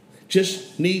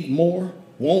 Just need more,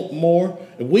 want more.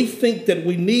 And we think that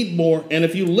we need more. And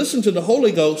if you listen to the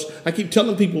Holy Ghost, I keep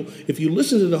telling people, if you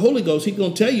listen to the Holy Ghost, he's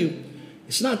going to tell you,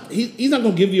 he's not going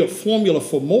to give you a formula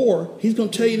for more. He's going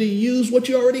to tell you to use what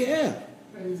you already have.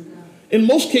 In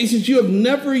most cases, you have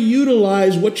never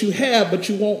utilized what you have, but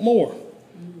you want more.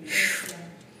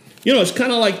 You know, it's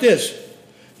kind of like this.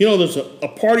 You know, there's a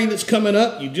party that's coming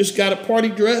up. You just got a party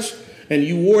dress, and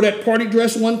you wore that party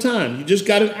dress one time. You just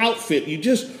got an outfit. You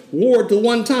just wore it the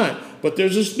one time. But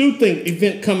there's this new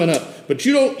event coming up. But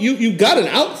you got an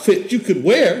outfit you could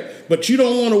wear, but you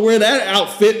don't want to wear that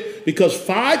outfit because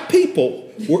 5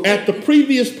 people were at the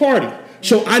previous party.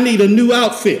 So I need a new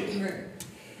outfit.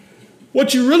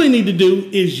 What you really need to do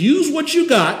is use what you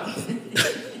got.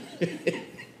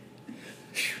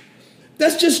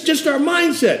 That's just our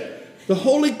mindset. The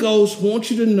Holy Ghost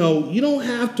wants you to know you don't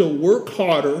have to work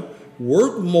harder,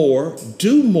 work more,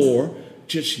 do more.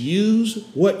 Just use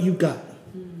what you got.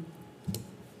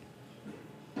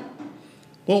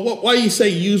 Well, why do you say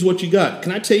use what you got?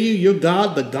 Can I tell you, your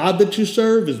God, the God that you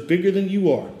serve, is bigger than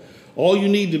you are. All you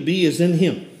need to be is in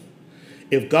him.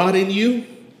 If God in you,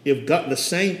 if God, the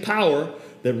same power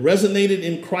that resonated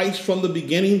in Christ from the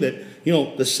beginning, that, you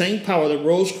know, the same power that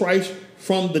rose Christ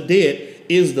from the dead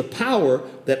is the power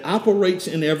that operates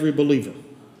in every believer.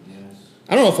 Yes.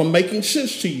 I don't know if I'm making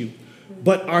sense to you,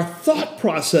 but our thought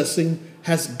processing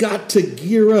has got to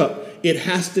gear up. It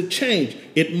has to change.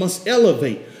 It must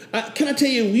elevate. Can I tell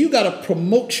you, you got to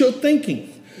promote your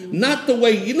thinking. Not the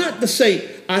way, you're not to say,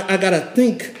 I got to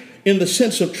think in the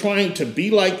sense of trying to be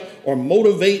like or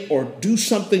motivate or do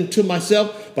something to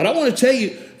myself. But I want to tell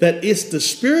you that it's the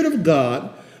Spirit of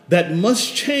God that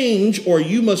must change, or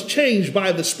you must change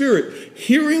by the Spirit,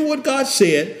 hearing what God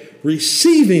said,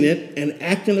 receiving it, and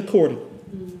acting accordingly.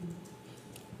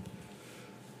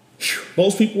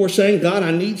 Most people were saying, God,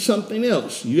 I need something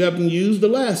else. You haven't used the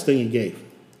last thing you gave.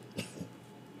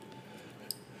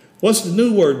 What's the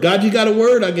new word? God, you got a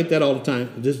word? I get that all the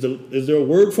time. Is there a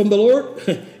word from the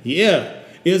Lord? Yeah.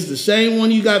 It's the same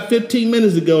one you got 15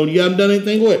 minutes ago and you haven't done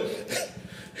anything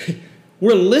with.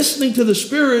 We're listening to the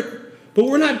Spirit, but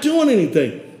we're not doing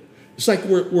anything. It's like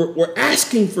we're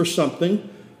asking for something,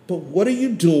 but what are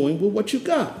you doing with what you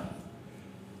got?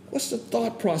 What's the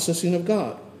thought processing of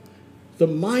God? The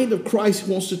mind of Christ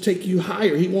wants to take you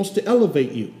higher. He wants to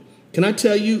elevate you. Can I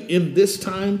tell you, in this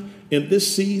time, in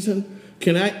this season,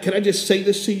 can I just say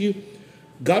this to you?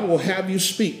 God will have you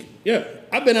speak. Yeah,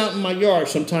 I've been out in my yard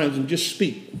sometimes and just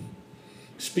speak.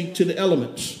 Speak to the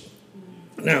elements.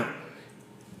 Now,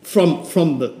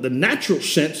 from the natural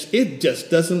sense, it just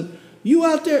doesn't. You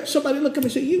out there, somebody look at me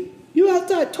and say, you out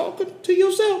there talking to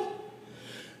yourself?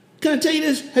 Can I tell you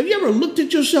this? Have you ever looked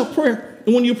at yourself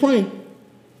when you're praying?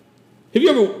 Have you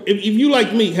ever, if you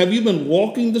like me, have you been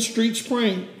walking the streets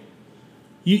praying?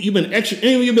 You've been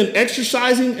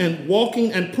exercising and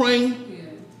walking and praying?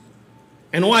 Yeah.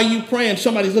 And while you praying,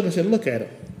 somebody's looking and saying, look at him.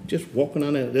 Just walking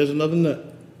on there. There's another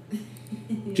nut.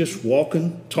 Just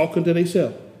walking, talking to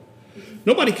themselves.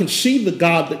 Nobody can see the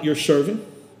God that you're serving,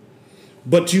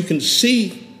 but you can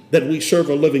see that we serve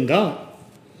a living God.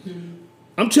 Mm-hmm.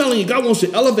 I'm telling you, God wants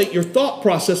to elevate your thought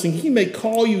processing. He may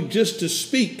call you just to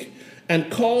speak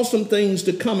and cause some things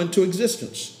to come into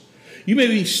existence. You may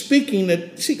be speaking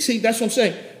that, see, that's what I'm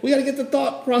saying. We got to get the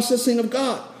thought processing of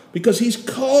God because he's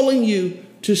calling you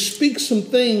to speak some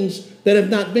things that have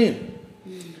not been.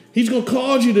 He's going to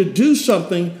cause you to do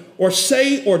something or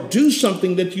say or do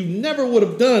something that you never would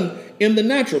have done in the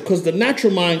natural, because the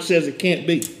natural mind says it can't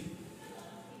be.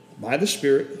 By the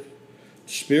Spirit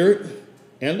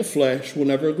and the flesh will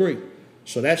never agree.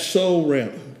 So that soul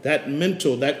realm, that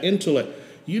mental, that intellect,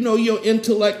 you know your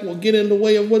intellect will get in the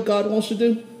way of what God wants to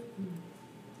do?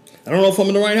 I don't know if I'm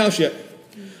in the right house yet.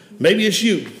 Maybe it's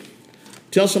you.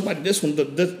 Tell somebody this one,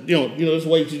 there's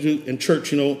ways to do in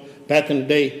church, back in the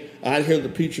day, I'd hear the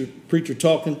preacher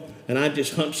talking, and I'd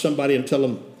just hunt somebody and tell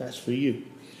them, that's for you.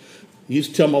 I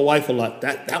used to tell my wife a lot,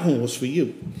 that one was for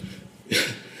you.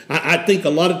 I think a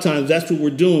lot of times that's what we're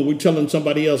doing. We're telling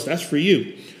somebody else, that's for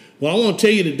you. Well, I want to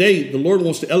tell you today, the Lord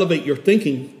wants to elevate your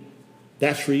thinking.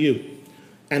 That's for you.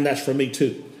 And that's for me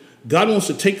too. God wants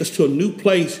to take us to a new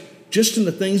place just in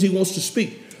the things he wants to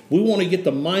speak. We want to get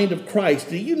the mind of Christ.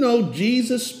 Do you know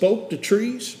Jesus spoke to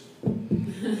trees?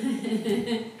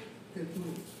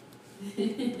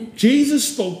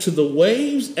 Jesus spoke to the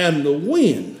waves and the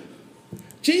wind.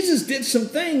 Jesus did some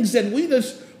things that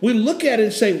we look at it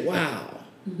and say, wow.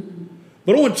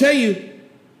 But I want to tell you,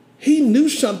 he knew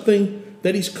something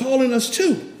that he's calling us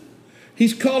to.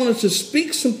 He's calling us to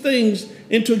speak some things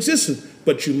into existence.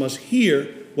 But you must hear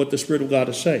what the Spirit of God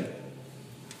is saying.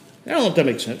 I don't know if that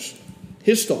makes sense.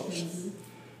 His thoughts.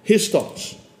 His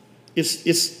thoughts.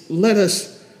 It's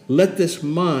let this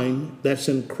mind that's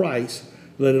in Christ,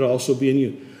 let it also be in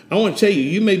you. I want to tell you,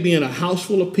 you may be in a house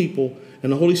full of people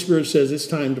and the Holy Spirit says it's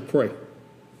time to pray.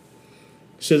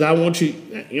 Says, I want you,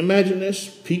 imagine this,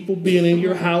 people being in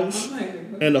your house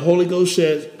and the Holy Ghost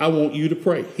says, I want you to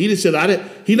pray. He just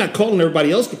said, he's not calling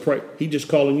everybody else to pray. He's just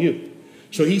calling you.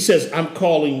 So he says, I'm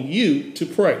calling you to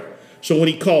pray. So when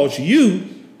he calls you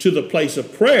to the place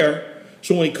of prayer,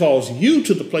 he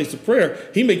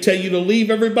may tell you to leave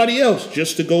everybody else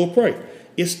just to go and pray.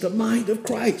 It's the mind of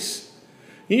Christ.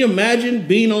 Can you imagine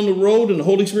being on the road and the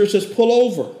Holy Spirit says, pull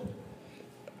over?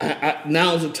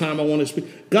 Now is the time I want to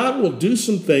speak. God will do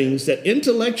some things that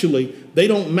intellectually they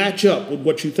don't match up with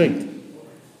what you think.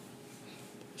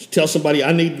 Tell somebody,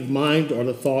 I need the mind or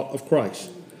the thought of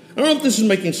Christ. I don't know if this is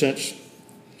making sense.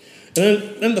 And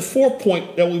then the fourth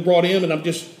point that we brought in, and I'm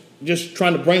just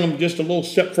trying to bring them just a little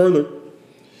step further,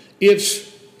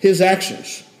 it's his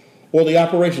actions or the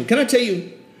operation. Can I tell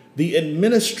you, the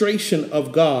administration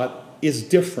of God is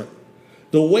different.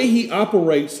 The way he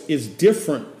operates is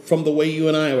different from the way you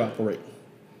and I operate.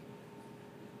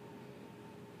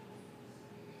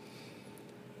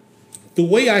 The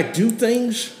way I do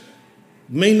things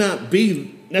may not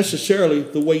be necessarily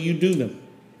the way you do them.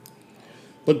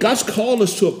 But God's called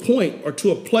us to a point or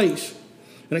to a place,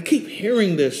 and I keep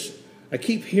hearing this.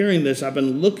 I've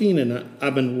been looking and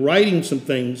I've been writing some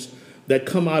things that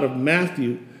come out of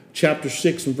Matthew chapter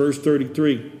 6 and verse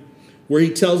 33, where he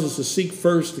tells us to seek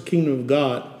first the kingdom of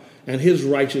God and his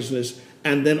righteousness,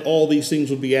 and then all these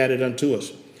things will be added unto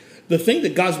us. The thing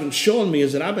that God's been showing me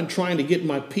is that I've been trying to get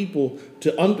my people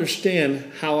to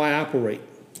understand how I operate.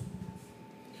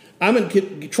 I've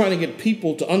been trying to get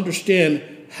people to understand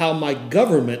how my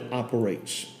government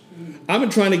operates. I've been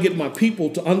trying to get my people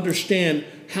to understand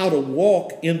how to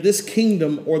walk in this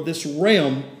kingdom or this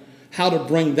realm, how to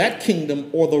bring that kingdom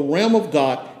or the realm of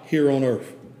God here on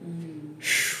earth.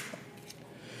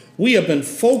 We have been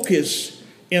focused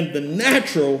in the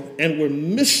natural and we're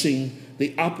missing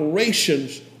the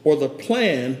operations or the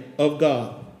plan of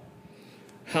God.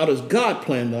 How does God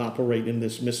plan to operate in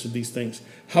this midst of these things?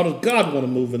 How does God want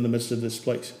to move in the midst of this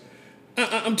place?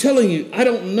 I'm telling you, I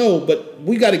don't know, but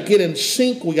we got to get in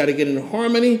sync. We got to get in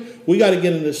harmony. We got to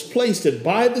get in this place that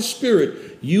by the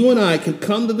Spirit, you and I can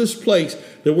come to this place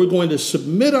that we're going to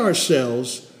submit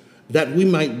ourselves that we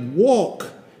might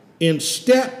walk in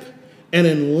step and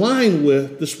in line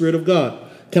with the Spirit of God.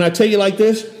 Can I tell you like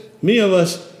this? Many of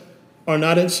us are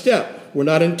not in step. We're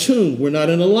not in tune. We're not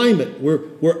in alignment.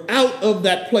 We're out of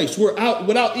that place. We're out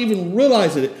without even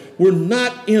realizing it. We're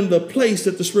not in the place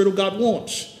that the Spirit of God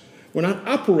wants. We're not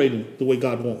operating the way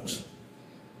God wants.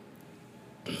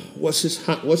 What's his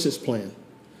plan?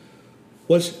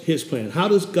 What's his plan? How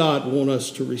does God want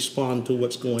us to respond to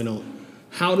what's going on?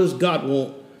 How does God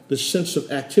want the sense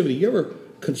of activity? You ever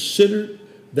considered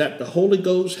that the Holy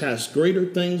Ghost has greater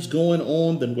things going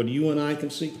on than what you and I can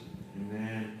see?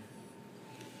 Amen.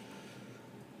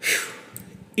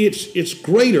 It's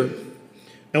greater.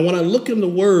 And when I look in the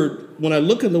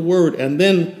Word, and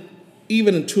then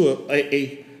even into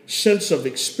a sense of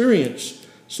experience,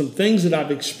 some things that I've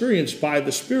experienced by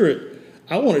the Spirit,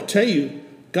 I want to tell you,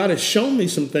 God has shown me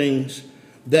some things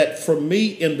that for me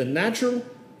in the natural,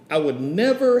 I would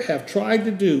never have tried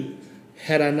to do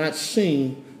had I not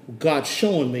seen God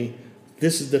showing me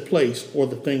this is the place or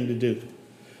the thing to do.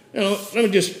 You know, let me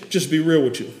just be real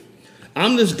with you.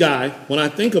 I'm this guy, when I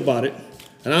think about it,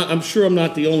 And I'm sure I'm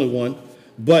not the only one,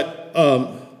 but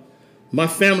my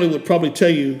family would probably tell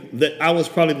you that I was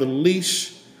probably the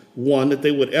least one that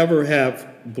they would ever have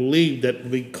believed that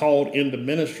would be called into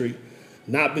ministry,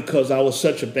 not because I was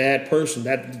such a bad person.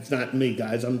 That's not me,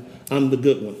 guys. I'm the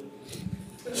good one.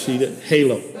 See that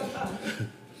halo.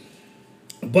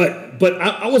 But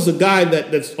I was a guy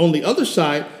that's on the other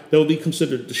side that would be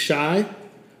considered the shy,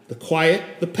 the quiet,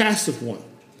 the passive one.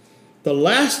 The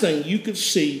last thing you could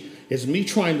see is me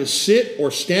trying to sit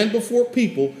or stand before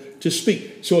people to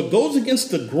speak. So it goes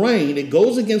against the grain. It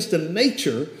goes against the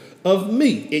nature of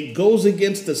me. It goes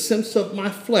against the sense of my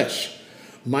flesh.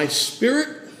 My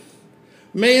spirit,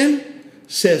 man,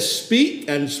 says speak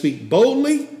and speak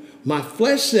boldly. My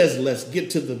flesh says let's get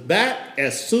to the bat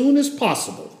as soon as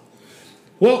possible.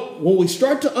 Well, when we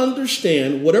start to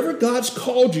understand whatever God's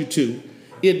called you to,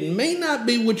 it may not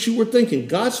be what you were thinking.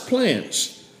 God's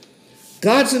plans,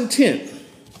 God's intent,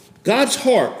 God's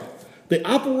heart, the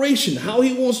operation, how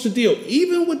he wants to deal,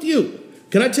 even with you.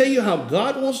 Can I tell you how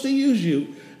God wants to use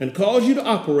you and cause you to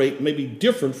operate may be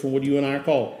different from what you and I are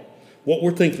called, what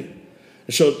we're thinking.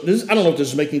 And so this, I don't know if this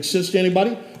is making sense to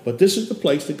anybody, but this is the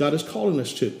place that God is calling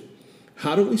us to.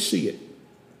 How do we see it?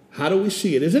 How do we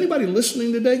see it? Is anybody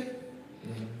listening today?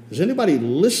 Is anybody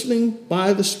listening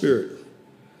by the Spirit?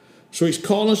 So he's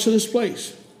calling us to this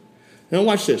place. Now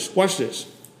watch this. Watch this.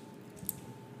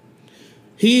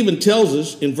 He even tells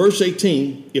us in verse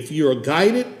 18, if you're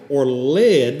guided or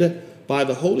led by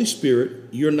the Holy Spirit,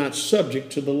 you're not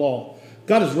subject to the law.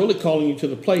 God is really calling you to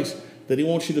the place that he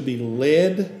wants you to be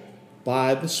led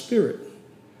by the Spirit.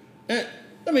 And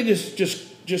let me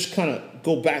just kind of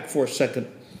go back for a second,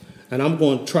 and I'm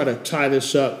going to try to tie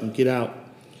this up and get out.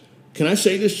 Can I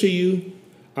say this to you?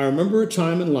 I remember a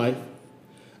time in life,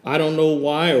 I don't know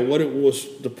why or what it was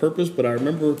the purpose, but I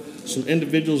remember some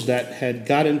individuals that had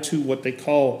got into what they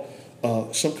call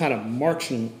some kind of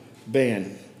marching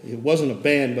band. It wasn't a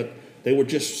band, but they were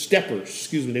just steppers.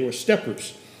 They were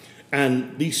steppers.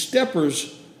 And these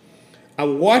steppers, I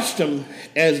watched them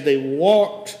as they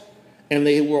walked, and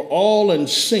they were all in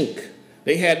sync.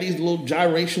 They had these little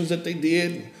gyrations that they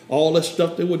did, all that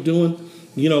stuff they were doing,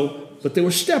 but they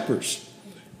were steppers.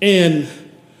 And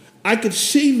I could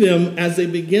see them as they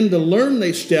begin to learn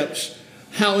their steps,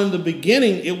 how in the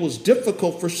beginning it was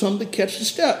difficult for some to catch the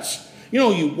steps.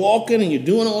 You walking and you're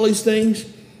doing all these things.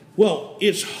 Well,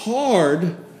 it's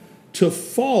hard to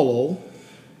follow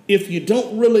if you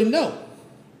don't really know.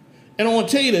 And I want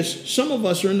to tell you this, some of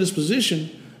us are in this position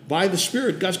by the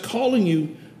Spirit. God's calling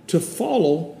you to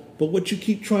follow, but what you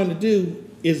keep trying to do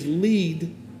is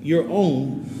lead your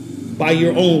own by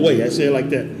your own way. I say it like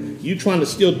that. You trying to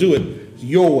still do it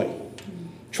your way,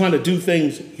 trying to do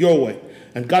things your way.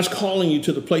 And God's calling you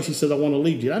to the place he says, I want to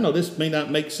lead you. I know this may not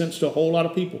make sense to a whole lot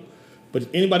of people, but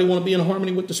anybody want to be in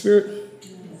harmony with the Spirit?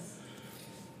 Yes.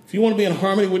 If you want to be in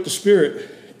harmony with the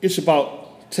Spirit, it's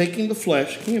about taking the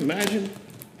flesh. Can you imagine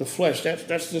the flesh?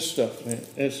 That's this stuff, man.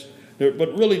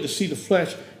 But really to see the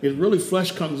flesh, is really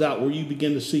flesh comes out where you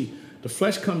begin to see. The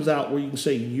flesh comes out where you can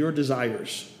say your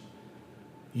desires,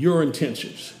 your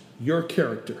intentions, your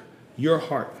character, your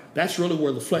heart. That's really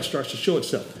where the flesh starts to show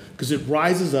itself, because it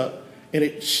rises up and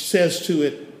it says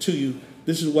to you,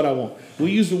 this is what I want.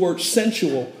 We use the word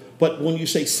sensual, but when you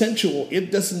say sensual,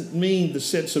 it doesn't mean the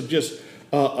sense of just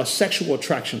a sexual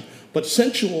attraction. But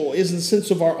sensual is in the sense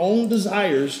of our own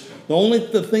desires,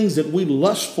 the things that we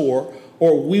lust for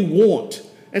or we want.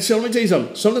 And so let me tell you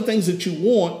something. Some of the things that you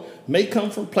want may come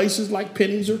from places like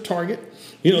Penny's or Target.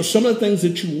 Some of the things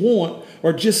that you want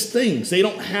are just things. They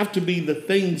don't have to be the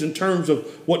things in terms of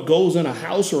what goes in a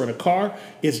house or in a car.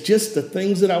 It's just the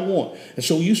things that I want. And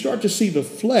so you start to see the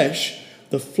flesh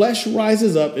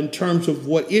rises up in terms of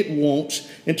what it wants,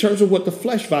 in terms of what the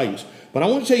flesh values. But I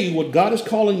want to tell you what God is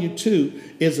calling you to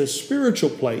is a spiritual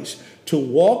place to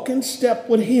walk in step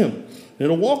with him. Now,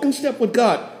 to walk in step with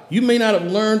God, you may not have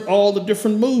learned all the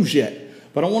different moves yet,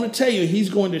 but I want to tell you, he's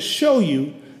going to show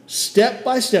you step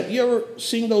by step. You ever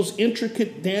seen those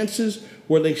intricate dances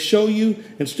where they show you,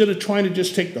 instead of trying to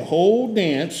just take the whole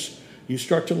dance, you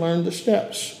start to learn the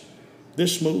steps.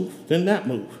 This move, then that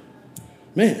move.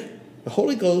 Man, the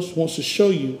Holy Ghost wants to show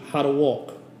you how to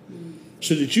walk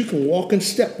so that you can walk in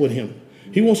step with him.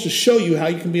 He wants to show you how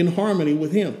you can be in harmony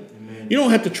with him. Amen. You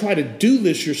don't have to try to do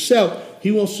this yourself.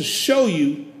 He wants to show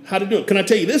you how to do it. Can I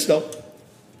tell you this, though?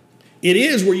 It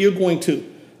is where you're going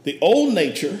to. The old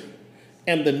nature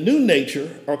and the new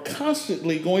nature are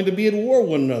constantly going to be at war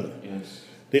with one another. Yes.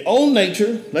 The old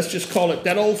nature, let's just call it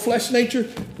that old flesh nature,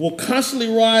 will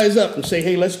constantly rise up and say,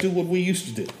 hey, let's do what we used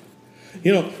to do.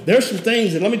 There's some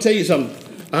things, and let me tell you something.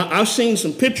 I've seen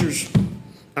some pictures,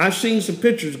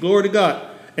 glory to God.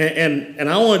 And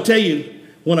I want to tell you,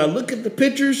 when I look at the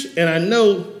pictures and I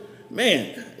know,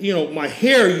 man, you know, my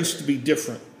hair used to be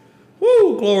different.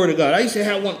 Woo, glory to God. I used to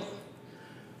have one,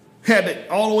 had it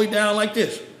all the way down like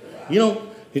this. You know,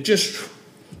 it just,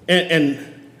 and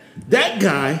that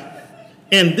guy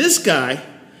and this guy,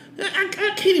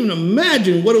 I can't even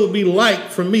imagine what it would be like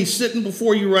for me sitting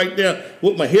before you right there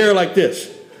with my hair like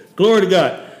this. Glory to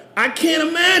God. I can't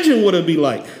imagine what it would be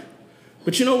like.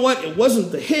 But you know what? It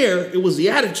wasn't the hair. It was the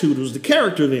attitude. It was the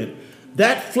character then.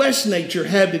 That flesh nature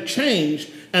had to change,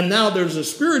 and now there's a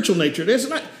spiritual nature.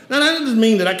 Now, that doesn't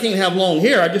mean that I can't have long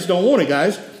hair. I just don't want it,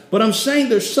 guys. But I'm saying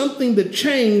there's something that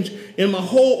changed in my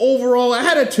whole overall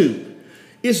attitude.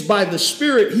 It's by the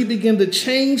Spirit he began to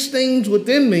change things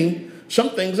within me.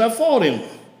 Some things I fought him.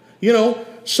 You know,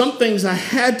 some things I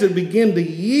had to begin to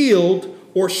yield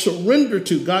or surrender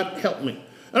to. God help me.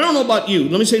 I don't know about you.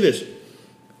 Let me say this.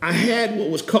 I had what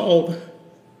was called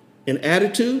an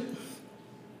attitude.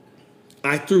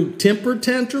 I threw temper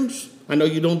tantrums. I know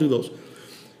you don't do those.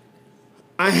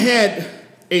 I had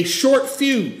a short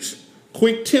fuse,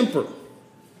 quick temper.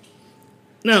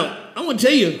 Now, I want to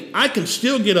tell you, I can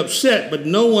still get upset, but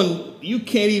you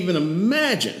can't even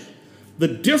imagine the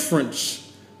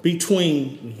difference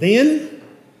between then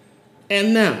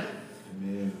and now.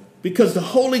 Amen. Because the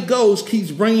Holy Ghost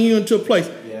keeps bringing you into a place.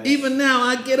 Yes. Even now,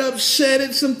 I get upset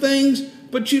at some things,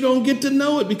 but you don't get to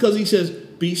know it because he says,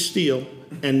 be still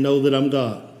and know that I'm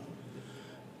God.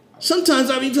 Sometimes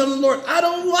I be telling the Lord, I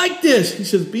don't like this. He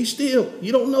says, be still.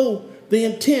 You don't know the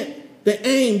intent, the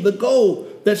aim, the goal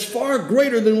that's far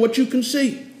greater than what you can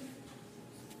see.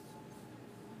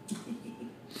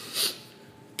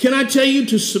 Can I tell you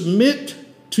to submit,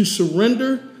 to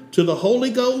surrender to the Holy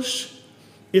Ghost?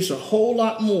 It's a whole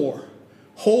lot more,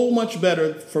 whole much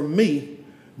better for me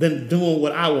than doing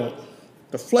what I want.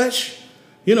 The flesh,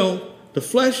 the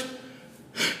flesh.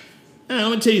 I'm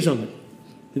going to tell you something.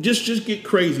 Just get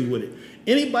crazy with it.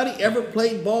 Anybody ever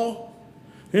played ball?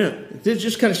 Yeah,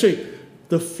 just kind of show you.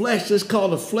 The flesh, let's call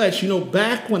the flesh.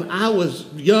 Back when I was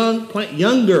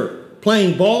younger,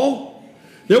 playing ball,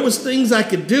 there was things I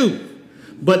could do.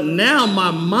 But now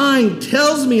my mind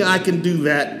tells me I can do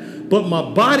that, but my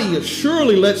body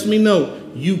surely lets me know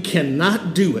you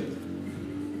cannot do it.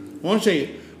 I want to tell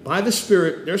you, by the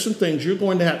Spirit, there's some things you're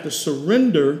going to have to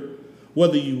surrender,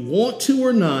 whether you want to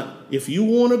or not. If you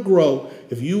want to grow,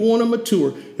 if you want to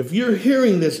mature, if you're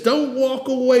hearing this, don't walk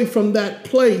away from that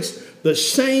place the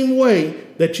same way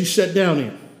that you sat down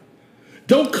in.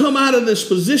 Don't come out of this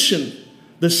position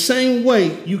the same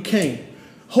way you came.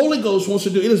 Holy Ghost wants to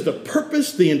do, it is the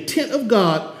purpose, the intent of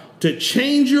God to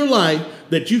change your life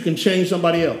that you can change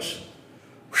somebody else.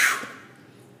 Whew.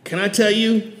 Can I tell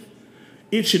you,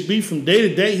 it should be from day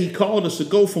to day. He called us to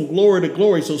go from glory to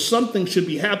glory. So something should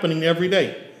be happening every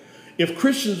day. If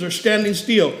Christians are standing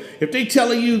still, if they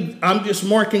telling you, I'm just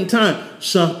marking time,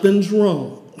 something's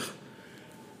wrong.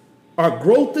 Our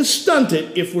growth is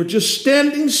stunted if we're just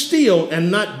standing still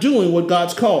and not doing what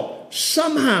God's called.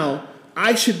 Somehow,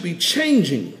 I should be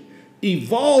changing,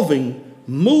 evolving,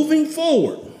 moving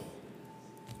forward.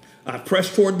 I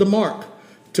press toward the mark.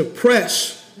 To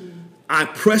press, I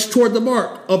press toward the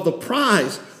mark of the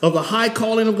prize of the high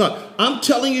calling of God. I'm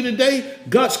telling you today,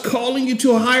 God's calling you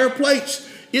to a higher place.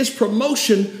 It's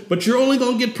promotion, but you're only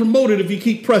going to get promoted if you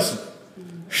keep pressing.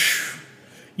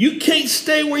 You can't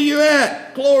stay where you're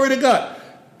at. Glory to God.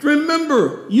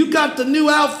 Remember, you got the new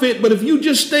outfit, but if you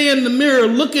just stay in the mirror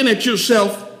looking at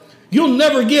yourself, you'll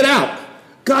never get out.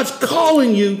 God's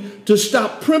calling you to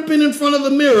stop primping in front of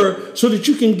the mirror so that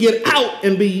you can get out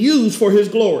and be used for his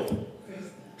glory.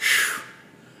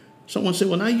 Someone said,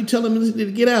 well, now you're telling me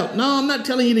to get out. No, I'm not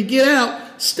telling you to get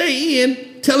out. Stay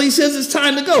in till he says it's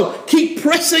time to go. Keep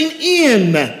pressing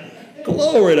in.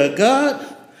 Glory to God.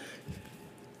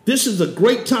 This is a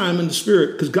great time in the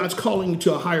Spirit because God's calling you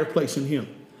to a higher place in him.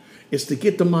 It's to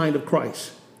get the mind of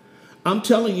Christ. I'm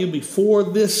telling you, before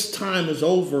this time is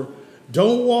over,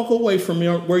 don't walk away from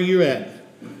where you're at.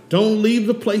 Don't leave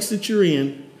the place that you're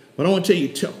in. But I want to tell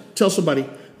you, tell somebody,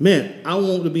 man, I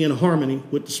want to be in harmony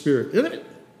with the Spirit. Isn't it?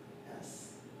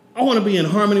 I want to be in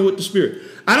harmony with the Spirit.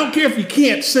 I don't care if you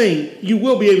can't sing, you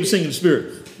will be able to sing in the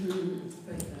Spirit.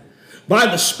 By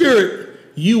the Spirit,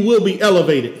 you will be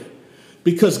elevated.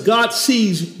 Because God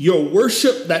sees your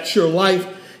worship, that's your life,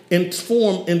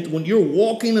 informed. And when you're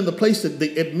walking in the place that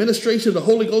the administration of the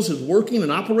Holy Ghost is working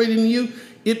and operating in you,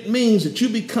 it means that you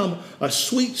become a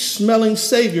sweet-smelling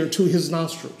Savior to his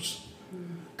nostrils.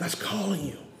 God's calling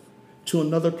you to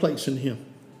another place in him.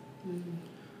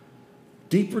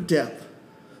 Deeper depth,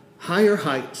 higher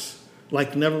heights,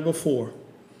 like never before.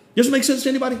 Does it make sense to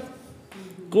anybody?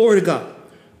 Glory to God.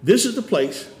 This is the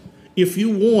place. If you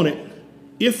want it,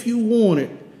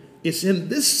 it's in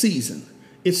this season.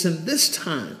 It's in this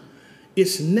time.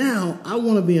 It's now. I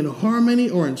want to be in harmony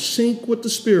or in sync with the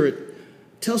Spirit.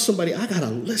 Tell somebody, I got to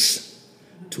listen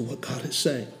to what God is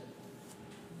saying.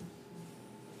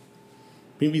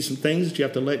 Maybe some things that you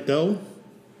have to let go,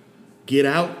 get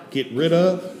out, get rid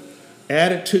of,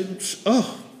 attitudes.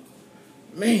 Oh,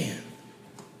 man.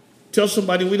 Tell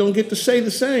somebody we don't get to say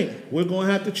the same. We're going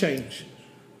to have to change.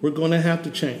 We're going to have to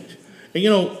change. And,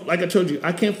 like I told you,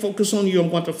 I can't focus on you. I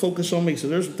want to focus on me. So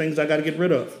there's some things I got to get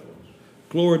rid of.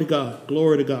 Glory to God.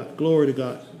 Glory to God. Glory to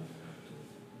God.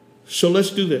 So let's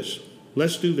do this.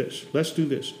 Let's do this. Let's do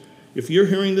this. If you're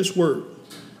hearing this word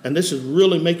and this is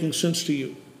really making sense to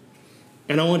you,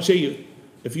 and I want to tell you,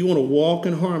 if you want to walk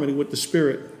in harmony with the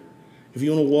Spirit,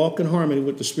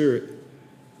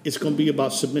 it's going to be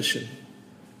about submission.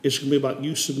 It's going to be about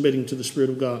you submitting to the Spirit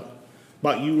of God,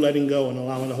 about you letting go and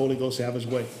allowing the Holy Ghost to have his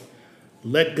way.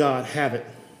 Let God have it.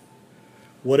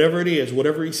 Whatever it is,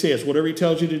 whatever he says, whatever he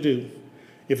tells you to do.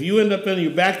 If you end up in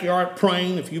your backyard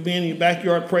praying, if you be in your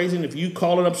backyard praising, if you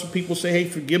calling up some people, say, hey,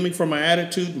 forgive me for my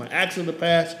attitude, my acts of the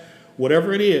past,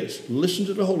 whatever it is, listen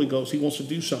to the Holy Ghost. He wants to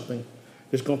do something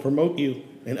that's going to promote you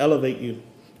and elevate you.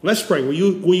 Let's pray. Will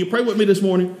you pray with me this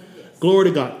morning? Glory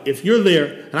to God. If you're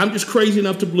there, and I'm just crazy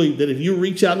enough to believe that if you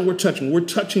reach out and we're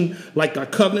touching like our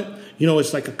covenant,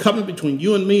 it's like a covenant between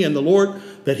you and me and the Lord,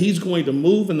 that he's going to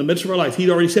move in the midst of our life. He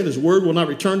already said his word will not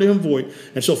return to him void.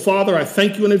 And so, Father, I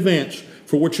thank you in advance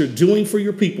for what you're doing for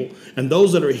your people. And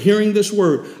those that are hearing this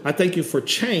word, I thank you for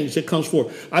change that comes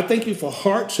forth. I thank you for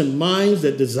hearts and minds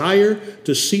that desire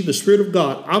to see the Spirit of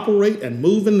God operate and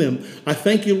move in them. I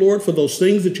thank you, Lord, for those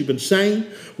things that you've been saying,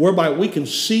 whereby we can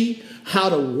see how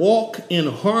to walk in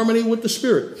harmony with the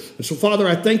Spirit. And so, Father,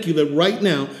 I thank you that right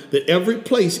now, that every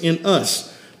place in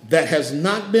us that has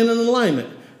not been in alignment,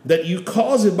 that you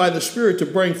cause it by the Spirit to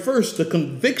bring first the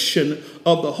conviction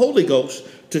of the Holy Ghost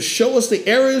to show us the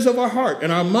areas of our heart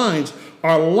and our minds,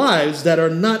 our lives that are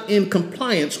not in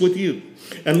compliance with you.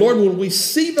 And Lord, when we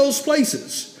see those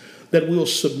places, that we'll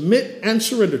submit and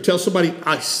surrender. Tell somebody,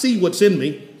 I see what's in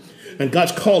me, and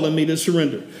God's calling me to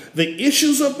surrender. The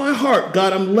issues of my heart,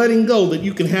 God, I'm letting go that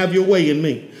you can have your way in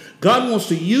me. God wants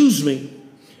to use me,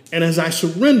 and as I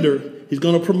surrender, he's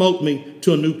going to promote me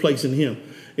to a new place in him.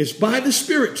 It's by the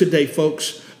Spirit today,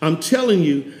 folks. I'm telling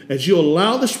you, as you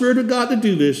allow the Spirit of God to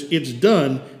do this, it's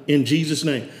done in Jesus'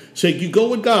 name. Say, you go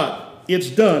with God.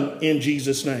 It's done in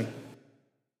Jesus' name.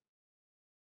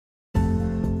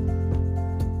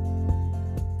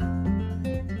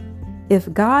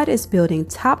 If God is building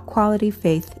top quality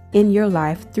faith in your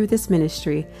life through this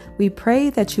ministry, we pray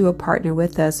that you will partner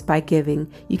with us by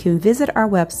giving. You can visit our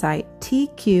website,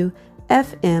 tqfm.org.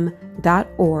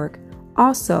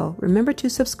 Also, remember to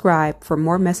subscribe for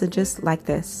more messages like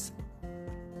this.